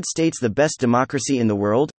United States the best democracy in the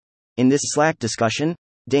world? In this Slack discussion,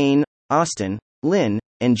 Dane, Austin, Lynn,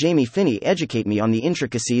 and Jamie Finney educate me on the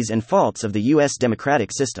intricacies and faults of the U.S.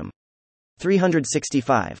 democratic system.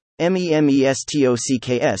 365.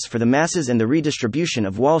 MEMESTOCKS for the masses and the redistribution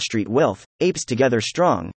of Wall Street wealth, apes together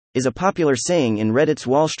strong, is a popular saying in Reddit's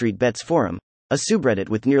Wall Street Bets forum, a subreddit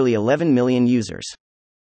with nearly 11 million users.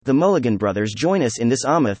 The Mulligan brothers join us in this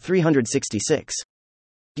AMA. 366.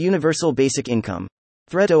 Universal Basic Income.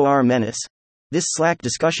 Threat or Menace. This Slack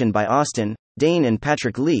discussion by Austin, Dane, and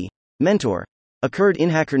Patrick Lee, mentor, occurred in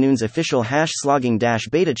HackerNoon's official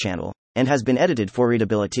 #slogging-beta channel, and has been edited for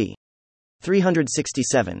readability.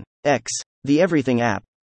 367. X. The Everything app.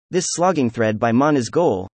 This slogging thread by Manas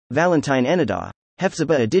Goel, Valentine Enada,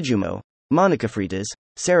 Hefzibah Adijumo, Monica Freitas,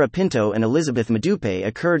 Sarah Pinto, and Elizabeth Madupe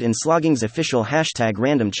occurred in Slogging's official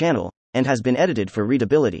 #random channel, and has been edited for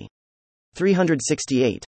readability.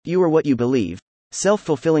 368. You Are What You Believe.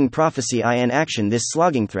 Self-fulfilling prophecy in action. This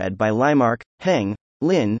slogging thread by Limark, Heng,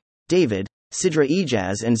 Lin, David, Sidra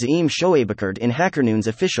Ejaz, and Zaim Shoaib occurred in HackerNoon's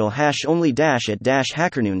official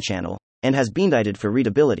 #only-at-HackerNoon channel, and has been edited for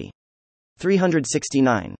readability.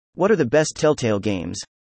 369. What are the best Telltale games?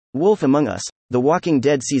 Wolf Among Us, The Walking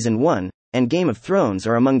Dead Season 1, and Game of Thrones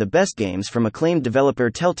are among the best games from acclaimed developer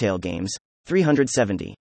Telltale Games.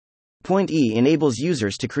 370. Point E enables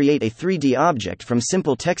users to create a 3D object from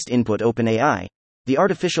simple text input. OpenAI, the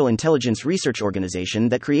artificial intelligence research organization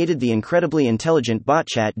that created the incredibly intelligent bot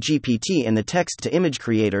ChatGPT and the text-to-image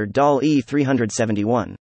creator DALL-E.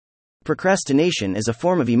 371. Procrastination is a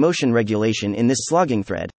form of emotion regulation. In this slogging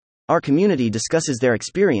thread, our community discusses their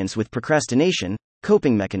experience with procrastination,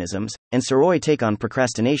 coping mechanisms, and Soroi take on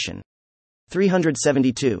procrastination.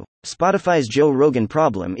 372. Spotify's Joe Rogan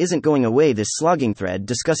problem isn't going away. This slogging thread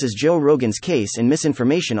discusses Joe Rogan's case and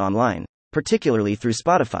misinformation online, particularly through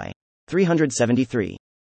Spotify. 373.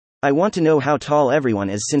 I want to know how tall everyone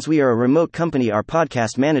is since we are a remote company. Our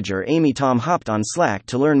podcast manager Amy Tom hopped on Slack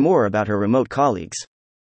to learn more about her remote colleagues.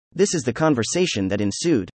 This is the conversation that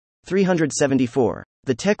ensued. 374.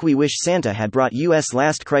 The tech we wish Santa had brought us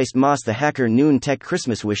last Christmas. The HackerNoon Tech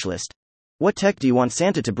Christmas Wishlist. What tech do you want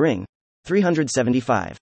Santa to bring?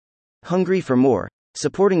 375. Hungry for more.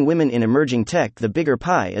 Supporting women in emerging tech. The Bigger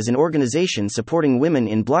Pie is an organization supporting women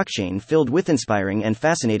in blockchain filled with inspiring and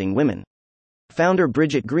fascinating women. Founder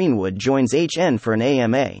Bridget Greenwood joins HN for an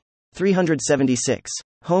AMA. 376.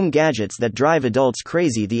 Home gadgets that drive adults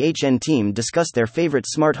crazy. The HN team discussed their favorite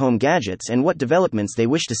smart home gadgets and what developments they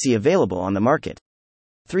wish to see available on the market.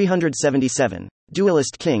 377.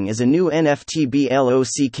 Duelist King is a new NFT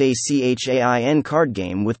blockchain card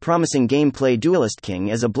game with promising gameplay. Duelist King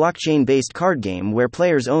is a blockchain-based card game where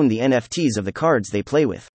players own the NFTs of the cards they play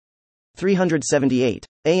with. 378.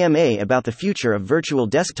 AMA about the future of virtual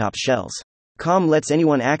desktop shells. Com lets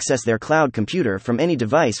anyone access their cloud computer from any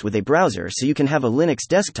device with a browser, so you can have a Linux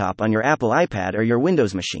desktop on your Apple iPad or your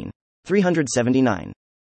Windows machine. 379.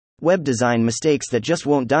 Web design mistakes that just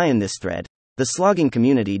won't die. In this thread, the slogging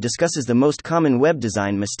community discusses the most common web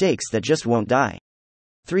design mistakes that just won't die.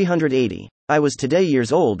 380. I was today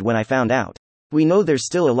years old when I found out. We know there's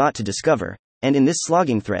still a lot to discover, and in this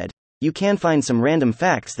slogging thread, you can find some random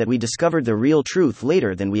facts that we discovered the real truth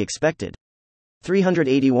later than we expected.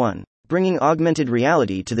 381. Bringing augmented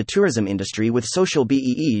reality to the tourism industry with Social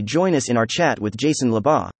Bee. Join us in our chat with Jason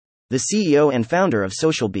Labaugh, the CEO and founder of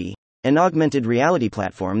Social Bee, an augmented reality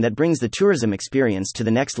platform that brings the tourism experience to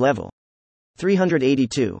the next level.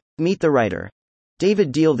 382. Meet the Writer.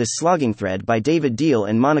 David Deal. This slogging thread by David Deal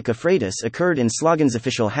and Monica Freitas occurred in Slogging's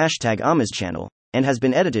official #Amaz channel, and has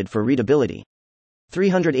been edited for readability.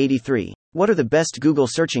 383. What are the best Google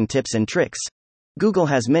searching tips and tricks? Google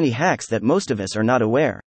has many hacks that most of us are not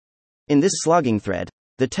aware. In this slogging thread,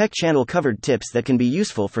 the tech channel covered tips that can be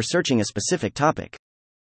useful for searching a specific topic.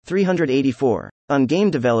 384. On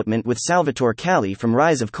game development with Salvatore Calli from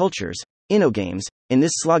Rise of Cultures, InnoGames. In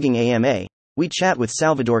this slogging AMA, we chat with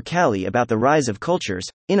Salvador Calli about the rise of cultures,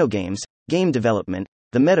 InnoGames, game development,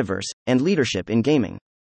 the metaverse, and leadership in gaming.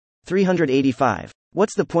 385.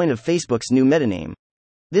 What's the point of Facebook's new meta name?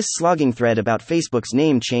 This slogging thread about Facebook's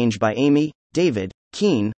name change by Amy, David,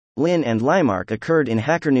 Keen, Lynn, and Limark occurred in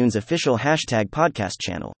HackerNoon's official #podcast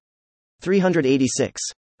channel. 386.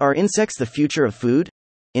 Are insects the future of food?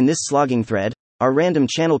 In this slogging thread, our random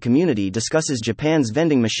channel community discusses Japan's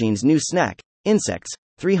vending machine's new snack, insects.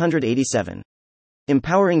 387.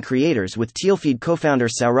 Empowering creators with Tealfeed co-founder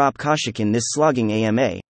Saurabh Kaushik. In this slogging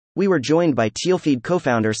AMA, we were joined by Tealfeed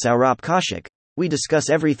co-founder Saurabh Kaushik. We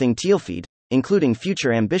discuss everything Tealfeed, including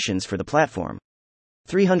future ambitions for the platform.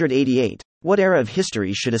 388. What era of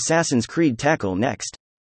history should Assassin's Creed tackle next?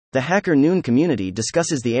 The HackerNoon community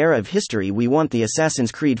discusses the era of history we want the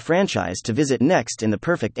Assassin's Creed franchise to visit next in the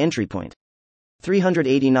perfect entry point.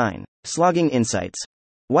 389. Slogging insights.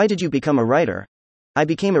 Why did you become a writer? I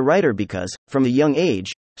became a writer because, from a young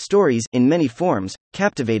age, stories, in many forms,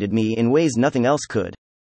 captivated me in ways nothing else could.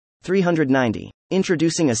 390.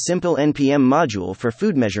 Introducing a simple NPM module for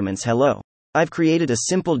food measurements. Hello. I've created a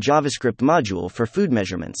simple JavaScript module for food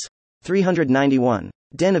measurements. 391.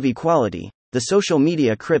 Den of Equality. The social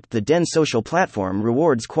media crypt. The Den social platform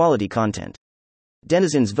rewards quality content.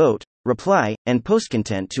 Denizens vote, reply, and post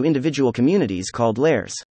content to individual communities called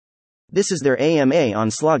layers. This is their AMA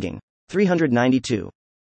on slogging. 392.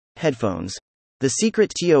 Headphones. The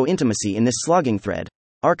secret to intimacy in this slogging thread.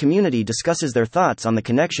 Our community discusses their thoughts on the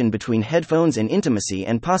connection between headphones and intimacy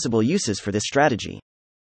and possible uses for this strategy.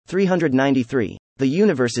 393. The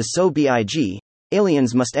universe is so big,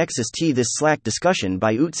 aliens must exist. This Slack discussion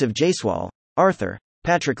by Utsav Jaiswal, Arthur,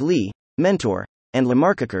 Patrick Lee, Mentor, and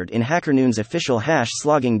Lamarckard in HackerNoon's official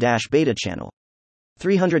 #slogging-beta channel.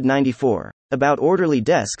 394. About orderly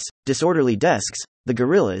desks, disorderly desks, the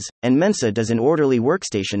gorillas, and Mensa. Does an orderly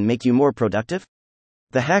workstation make you more productive?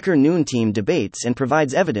 The HackerNoon team debates and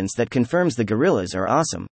provides evidence that confirms the gorillas are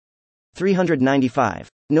awesome. 395.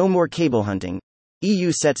 No more cable hunting.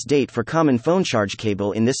 EU sets date for common phone charge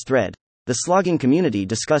cable. In this thread, the slogging community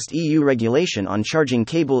discussed EU regulation on charging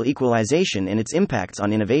cable equalization and its impacts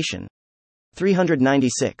on innovation.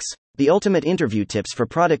 396. The ultimate interview tips for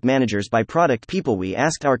product managers by product people. We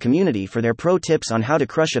asked our community for their pro tips on how to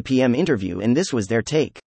crush a PM interview, and this was their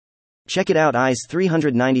take. Check it out. IS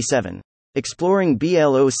 397. Exploring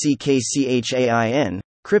blockchain,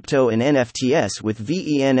 crypto and NFTs with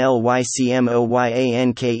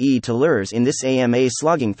VENLYCMOYANKE to lures. In this AMA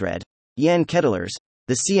slogging thread, Jan Kettelers,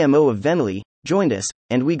 the CMO of Venly, joined us,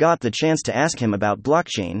 and we got the chance to ask him about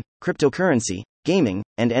blockchain, cryptocurrency, gaming,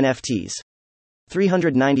 and NFTs.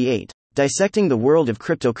 398. Dissecting the world of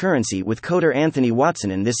cryptocurrency with coder Anthony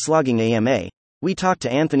Watson. In this slogging AMA, we talked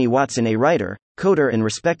to Anthony Watson, a writer, coder, and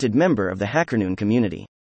respected member of the HackerNoon community.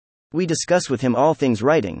 We discuss with him all things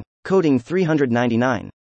writing, coding. 399.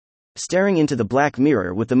 Staring into the black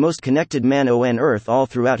mirror with the most connected man on earth. All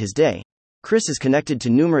throughout his day, Chris is connected to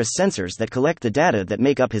numerous sensors that collect the data that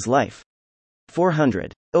make up his life.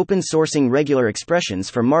 400. Open sourcing regular expressions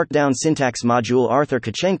for Markdown syntax module. Arthur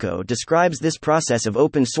Kachenko describes this process of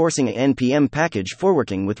open sourcing a NPM package for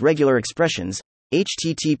working with regular expressions.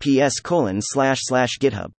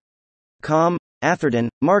 https://github.com, Atherton,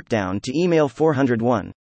 Markdown to email.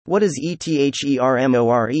 401. What is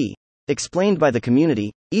ETHERMORE? Explained by the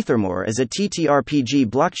community. Ethermore is a TTRPG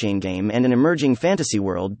blockchain game and an emerging fantasy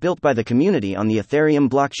world built by the community on the Ethereum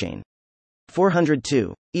blockchain.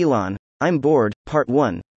 402. Elon, I'm bored, Part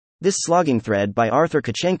 1. This slogging thread by Arthur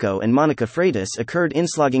Kachenko and Monica Freitas occurred in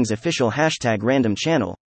Slogging's official #random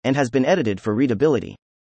channel, and has been edited for readability.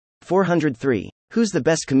 403. Who's the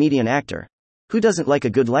best comedian actor? Who doesn't like a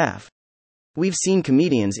good laugh? We've seen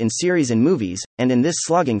comedians in series and movies, and in this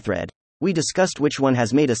slogging thread, we discussed which one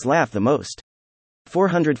has made us laugh the most.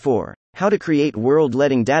 404. How to create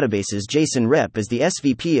world-leading databases. Jason Rep is the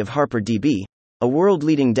SVP of HarperDB, a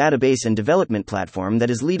world-leading database and development platform that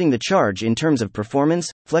is leading the charge in terms of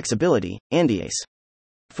performance, flexibility, and ease.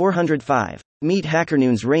 405. Meet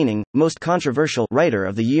HackerNoon's reigning, most controversial writer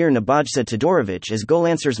of the year. Nabojsa Todorovic is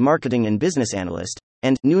Golancer's marketing and business analyst,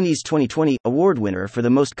 and Noonies 2020 award winner for the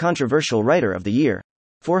most controversial writer of the year.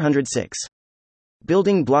 406.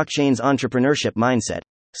 Building blockchain's entrepreneurship mindset.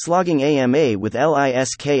 Slogging AMA with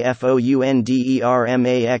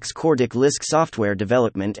LISKFOUNDERMAX. Cordic Lisk software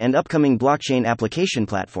development and upcoming blockchain application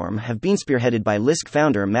platform have been spearheaded by Lisk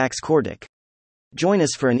founder Max Cordic. Join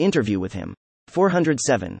us for an interview with him.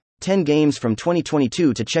 407. 10 games from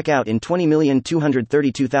 2022 to check out in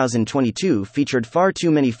 20,232,022 featured far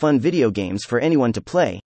too many fun video games for anyone to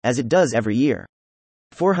play, as it does every year.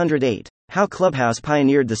 408. How Clubhouse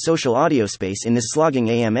pioneered the social audio space. In this slogging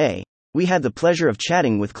AMA, we had the pleasure of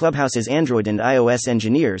chatting with Clubhouse's Android and iOS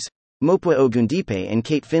engineers, Mopwa Ogundipe and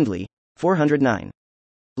Kate Findley. 409.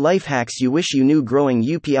 Life hacks you wish you knew. Growing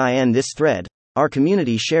UPI. In this thread, our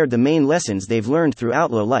community shared the main lessons they've learned through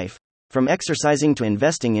outlaw life, from exercising to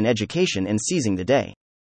investing in education and seizing the day.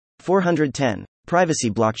 410. Privacy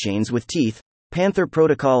blockchains with teeth. Panther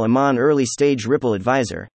Protocol. Amon early stage Ripple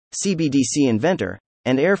advisor, CBDC inventor,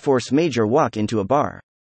 and Air Force major walk into a bar.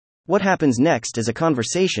 What happens next is a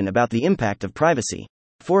conversation about the impact of privacy.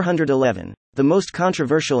 411. The most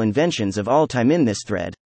controversial inventions of all time. In this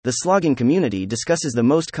thread, the slogging community discusses the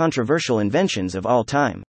most controversial inventions of all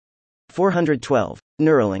time. 412.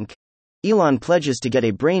 Neuralink. Elon pledges to get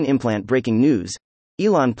a brain implant. Breaking news.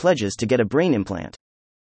 Elon pledges to get a brain implant.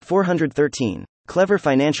 413. Clever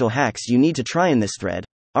financial hacks you need to try. In this thread,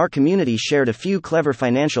 our community shared a few clever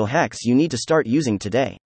financial hacks you need to start using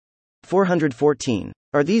today. 414.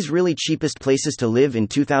 Are these really cheapest places to live in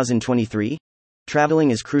 2023?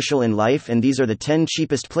 Traveling is crucial in life, and these are the 10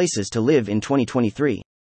 cheapest places to live in 2023.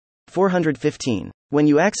 415. When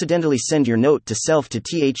you accidentally send your note to self to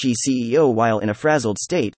the CEO while in a frazzled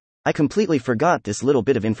state, I completely forgot this little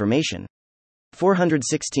bit of information.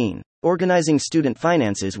 416. Organizing student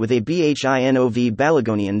finances with a BHINOV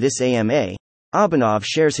Balagoni. In this AMA, Abanov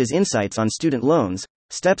shares his insights on student loans,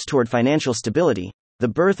 steps toward financial stability, the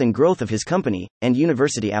birth and growth of his company, and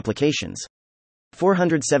university applications.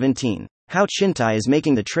 417. How Chintai is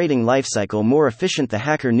making the trading lifecycle more efficient. The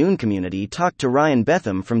Hacker Noon community talked to Ryan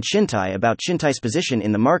Betham from Chintai about Chintai's position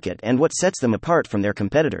in the market and what sets them apart from their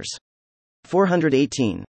competitors.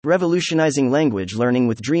 418. Revolutionizing language learning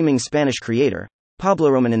with Dreaming Spanish creator Pablo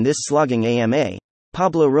Roman. In this Slogging AMA,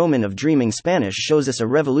 Pablo Roman of Dreaming Spanish shows us a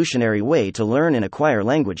revolutionary way to learn and acquire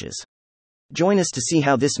languages. Join us to see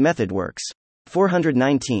how this method works.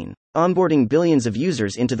 419. Onboarding billions of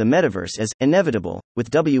users into the metaverse as inevitable with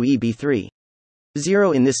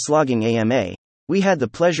WEB3.0. In this Slogging AMA, we had the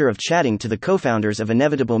pleasure of chatting to the co-founders of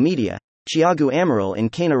Inevitable Media, Thiago Amaral and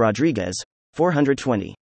Kena Rodriguez.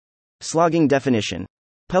 420. Slogging definition.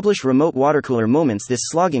 Publish remote watercooler moments. This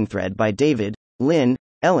slogging thread by David, Lin,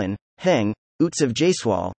 Ellen, Heng, Utsav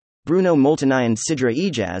Jaiswal, Bruno Molteni and Sidra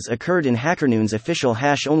Ijaz occurred in HackerNoon's official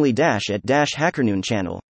 #only-at-HackerNoon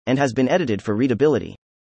channel, and has been edited for readability.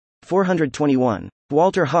 421.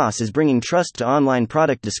 Walter Haas is bringing trust to online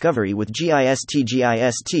product discovery with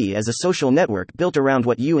GIST as a social network built around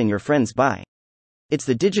what you and your friends buy. It's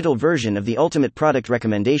the digital version of the ultimate product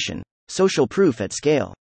recommendation, social proof at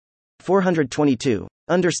scale. 422.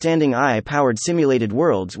 Understanding AI-powered simulated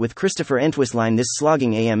worlds with Christopher Entwistle. In this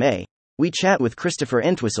Slogging AMA, we chat with Christopher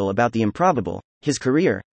Entwistle about the improbable, his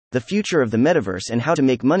career, the future of the metaverse and how to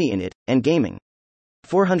make money in it, and gaming.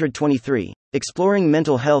 423. Exploring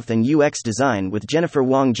mental health and UX design with Jennifer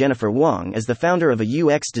Wong. Jennifer Wong is the founder of a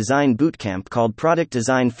UX design bootcamp called Product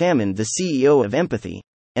Design Famine, the CEO of Empathy,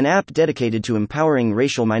 an app dedicated to empowering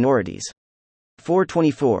racial minorities.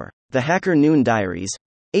 424. The Hacker Noon Diaries,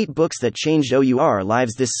 8 books that changed our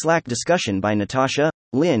lives. This Slack discussion by Natasha,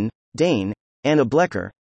 Lynn, Dane, Anna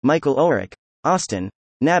Blecker, Michael Ulrich, Austin,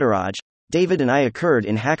 Nataraj, David and I occurred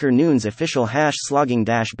in Hacker Noon's official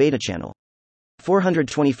 #slogging-beta channel.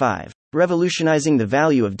 425. Revolutionizing the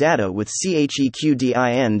value of data with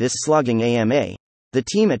CHEQDIN. This Slogging AMA, the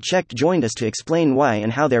team at Checked joined us to explain why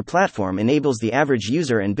and how their platform enables the average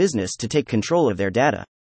user and business to take control of their data.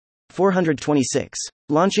 426.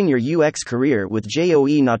 Launching your UX career with Joe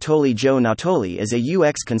Natoli. Joe Natoli is a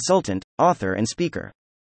UX consultant, author and speaker.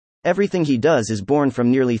 Everything he does is born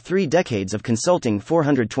from nearly 3 decades of consulting.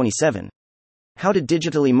 427. How to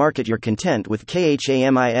digitally market your content with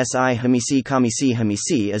KHAMISI.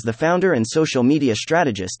 Hamisi is the founder and social media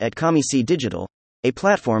strategist at Kamisi Digital, a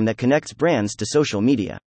platform that connects brands to social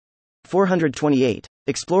media. 428.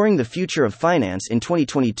 Exploring the future of finance in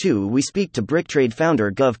 2022. We speak to BrickTrade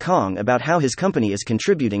founder Gov Kong about how his company is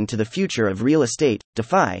contributing to the future of real estate,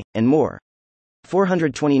 DeFi, and more.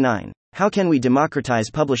 429. How can we democratize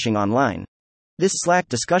publishing online? This Slack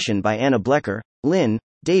discussion by Anna Blecker, Lynn,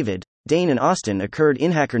 David, Dane and Austin occurred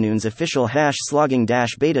in HackerNoon's official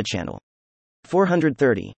 #slogging-beta channel.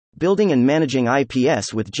 430. Building and managing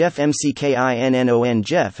IPS with Jeff Mckinnon.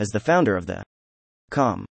 Jeff is the founder of the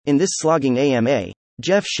Com. In this Slogging AMA,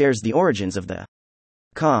 Jeff shares the origins of the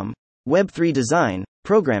Com, Web3 design,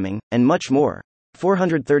 programming, and much more.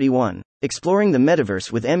 431. Exploring the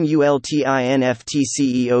metaverse with MULTINFT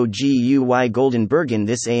CEO Guy Goldenberg. In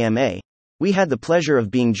this AMA, we had the pleasure of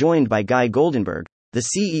being joined by Guy Goldenberg,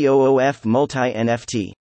 the CEO of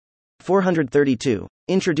Multi-NFT. 432.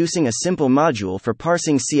 Introducing a simple module for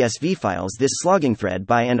parsing CSV files. This Slogging thread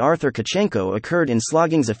by Arthur Kachenko occurred in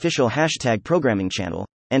Slogging's official #programming channel,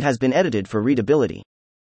 and has been edited for readability.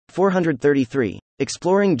 433.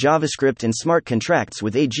 Exploring JavaScript and smart contracts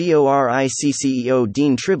with Agoric CEO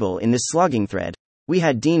Dean Tribble. In this Slogging thread, we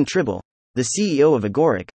had Dean Tribble, the CEO of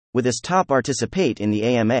Agoric, with us top participate in the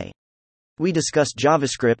AMA. We discussed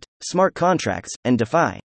JavaScript, smart contracts, and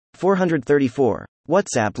DeFi. 434.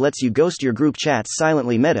 WhatsApp lets you ghost your group chats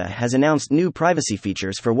silently. Meta has announced new privacy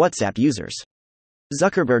features for WhatsApp users.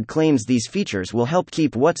 Zuckerberg claims these features will help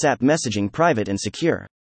keep WhatsApp messaging private and secure.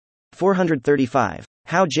 435.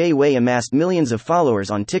 How Jay Wei amassed millions of followers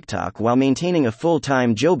on TikTok while maintaining a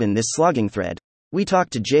full-time job. In this Slogging thread, we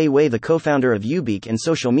talked to Jay Wei, the co-founder of Ubeak and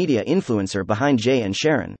social media influencer behind Jay and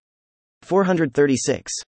Sharon.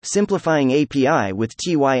 436. Simplifying API with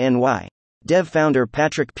TYNY. Dev founder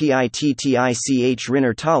Patrick Pittich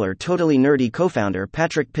Rinnerthaler. Totally nerdy co-founder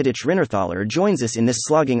Patrick Pittich Rinnerthaler joins us in this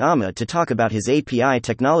Slogging AMA to talk about his API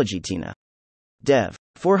technology. Tina. Dev.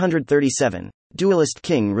 437. Duelist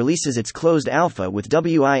King releases its closed alpha with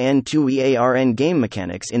Win2EARN game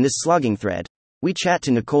mechanics. In this Slogging thread, we chat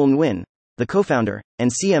to Nicole Nguyen, the co-founder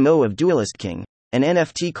and CMO of Duelist King, an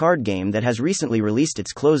NFT card game that has recently released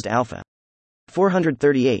its closed alpha.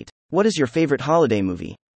 438. What is your favorite holiday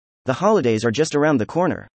movie? The holidays are just around the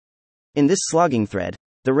corner. In this Slogging thread,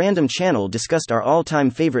 The random channel discussed our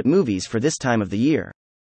all-time favorite movies for this time of the year.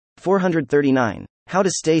 439. How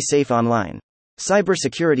to stay safe online.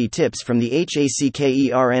 Cybersecurity tips from the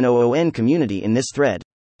HACKERNOON community. In this thread,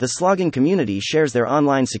 the Slogging community shares their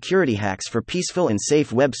online security hacks for peaceful and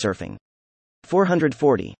safe web surfing.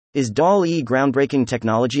 440. Is DALL-E groundbreaking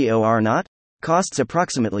technology or not? Costs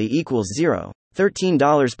approximately equals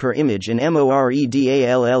 $0.13 per image in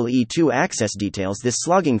MOREDALLE2 access details. This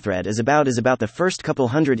slogging thread is about the first couple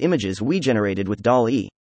hundred images we generated with DALL-E.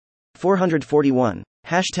 441.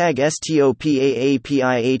 Hashtag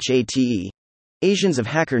STOPAAPIHATE. Asians of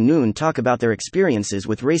Hacker Noon talk about their experiences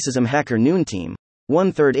with racism. Hacker Noon team,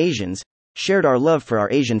 1/3 Asians, shared our love for our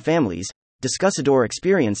Asian families, discussador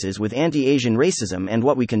experiences with anti-Asian racism and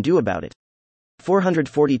what we can do about it.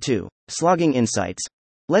 442. Slogging insights.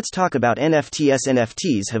 Let's talk about NFTs.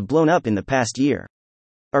 NFTs have blown up in the past year.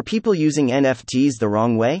 Are people using NFTs the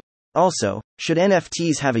wrong way? Also, should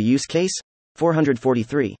NFTs have a use case?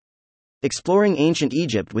 443. Exploring ancient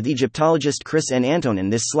Egypt with Egyptologist Chris N. Antonin.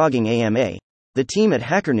 This Slogging AMA, the team at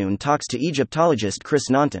HackerNoon talks to Egyptologist Chris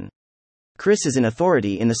Nanton. Chris is an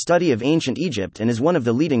authority in the study of ancient Egypt and is one of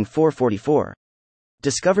the leading 444.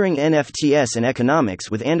 Discovering NFTs and economics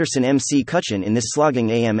with Anderson M.C. Cutchin. In this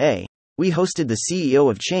Slogging AMA, we hosted the CEO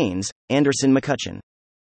of Chains, Anderson McCutcheon.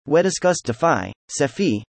 We discussed DeFi,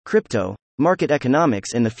 CeFi, crypto, market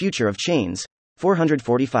economics and the future of chains.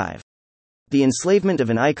 445. The enslavement of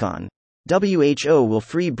an icon. WHO will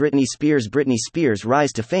free Britney Spears. Britney Spears'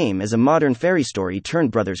 rise to fame as a modern fairy story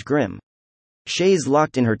turned Brothers Grimm. Shays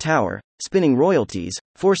locked in her tower, spinning royalties,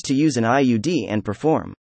 forced to use an IUD and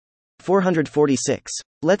perform. 446.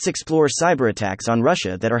 Let's explore cyberattacks on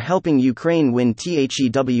Russia that are helping Ukraine win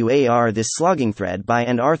THEWAR. This slogging thread by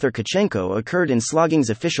and Arthur Kachenko occurred in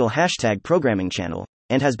Slogging's official hashtag programming channel,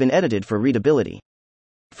 and has been edited for readability.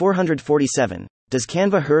 447. Does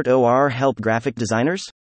Canva hurt or help graphic designers?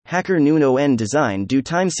 Hacker Noon ON Design. Do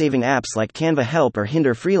time-saving apps like Canva help or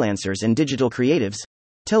hinder freelancers and digital creatives?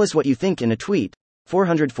 Tell us what you think in a tweet.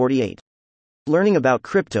 448. Learning about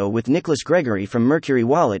crypto with Nicholas Gregory from Mercury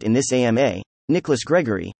Wallet. In this AMA, Nicholas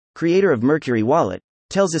Gregory, creator of Mercury Wallet,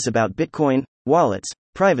 tells us about Bitcoin, wallets,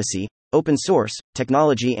 privacy, open source,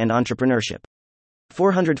 technology and entrepreneurship.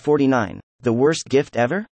 449. The worst gift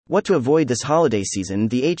ever? What to avoid this holiday season.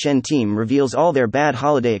 The HN team reveals all their bad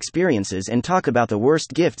holiday experiences and talk about the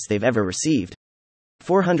worst gifts they've ever received.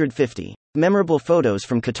 450. Memorable photos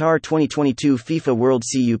from Qatar 2022 FIFA World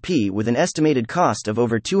Cup. With an estimated cost of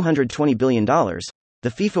over $220 billion, the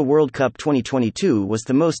FIFA World Cup 2022 was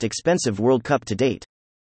the most expensive World Cup to date.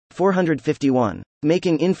 451.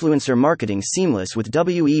 Making influencer marketing seamless with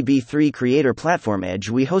Web3 creator platform Edge.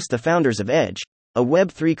 We host the founders of Edge, a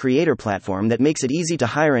Web3 creator platform that makes it easy to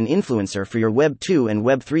hire an influencer for your Web 2 and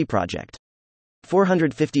Web 3 project.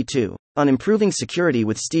 452. On improving security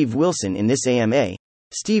with Steve Wilson. In this AMA,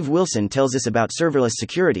 Steve Wilson tells us about serverless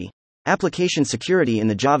security, application security in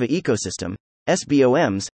the Java ecosystem,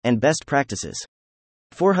 SBOMs, and best practices.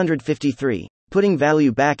 453. Putting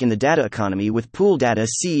value back in the data economy with Pool Data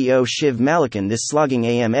CEO Shiv Malikan. This Slogging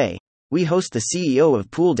AMA, we host the CEO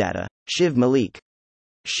of Pool Data, Shiv Malik.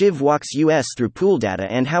 Shiv walks us through Pool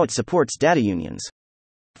Data and how it supports data unions.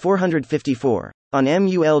 454. On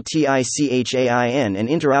multichain and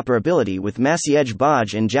interoperability with Maciej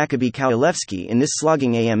Baj and Jacoby Kowalewski. In this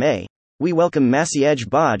Slogging AMA, we welcome Maciej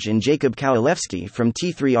Baj and Jacob Kowalewski from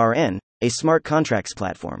T3RN, a smart contracts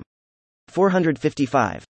platform.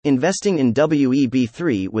 455. Investing in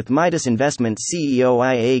Web3 with Midas Investment CEO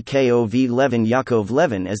Iakov Levin. Yakov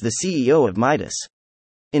Levin as the CEO of Midas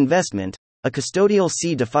Investment, a custodial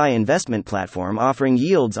C-DeFi investment platform offering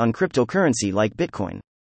yields on cryptocurrency like Bitcoin.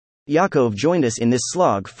 Yakov joined us in this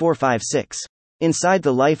Slog 456. Inside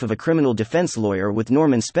the life of a criminal defense lawyer with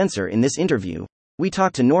Norman Spencer. In this interview, we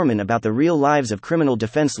talked to Norman about the real lives of criminal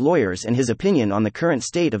defense lawyers and his opinion on the current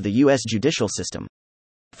state of the U.S. judicial system.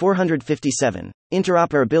 457.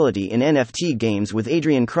 Interoperability in NFT games with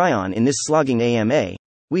Adrian Cryon. In this Slogging AMA,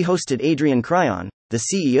 we hosted Adrian Cryon, the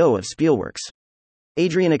CEO of Spielworks.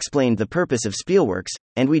 Adrian explained the purpose of Spielworks,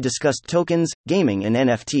 and we discussed tokens, gaming and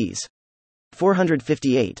NFTs.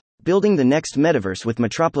 458. Building the next metaverse with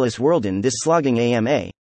Metropolis World. In this Slogging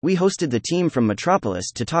AMA, we hosted the team from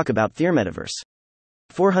Metropolis to talk about their metaverse.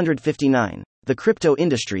 459. The crypto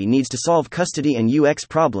industry needs to solve custody and UX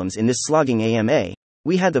problems. In this Slogging AMA,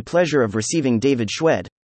 we had the pleasure of receiving David Schwed,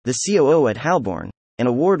 the COO at Halborn, an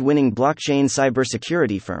award-winning blockchain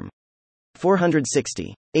cybersecurity firm.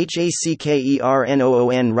 460.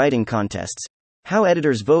 HACKERNOON writing contests. How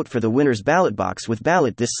editors vote for the winner's ballot box with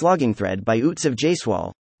Ballot. This Slogging thread by Utsav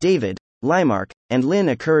Jaiswal, David, Limark, and Lin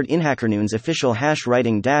occurred in HackerNoon's official hash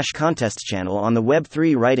writing contests channel on the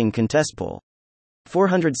Web3 writing contest poll.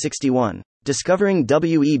 461. Discovering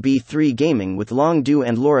WEB3 Gaming with Long Du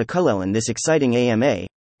and Laura Cullell. In this exciting AMA,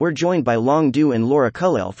 we're joined by Long Du and Laura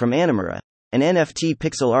Cullell from Animera, an NFT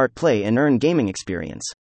pixel art play and earn gaming experience.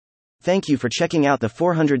 Thank you for checking out the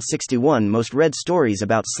 461 most read stories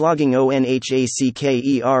about slogging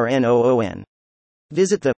ONHACKERNOON.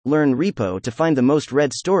 Visit the Learn repo to find the most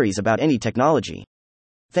read stories about any technology.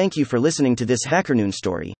 Thank you for listening to this HackerNoon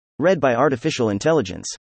story, read by artificial intelligence.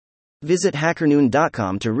 Visit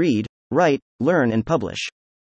hackernoon.com to read, write, learn, and publish.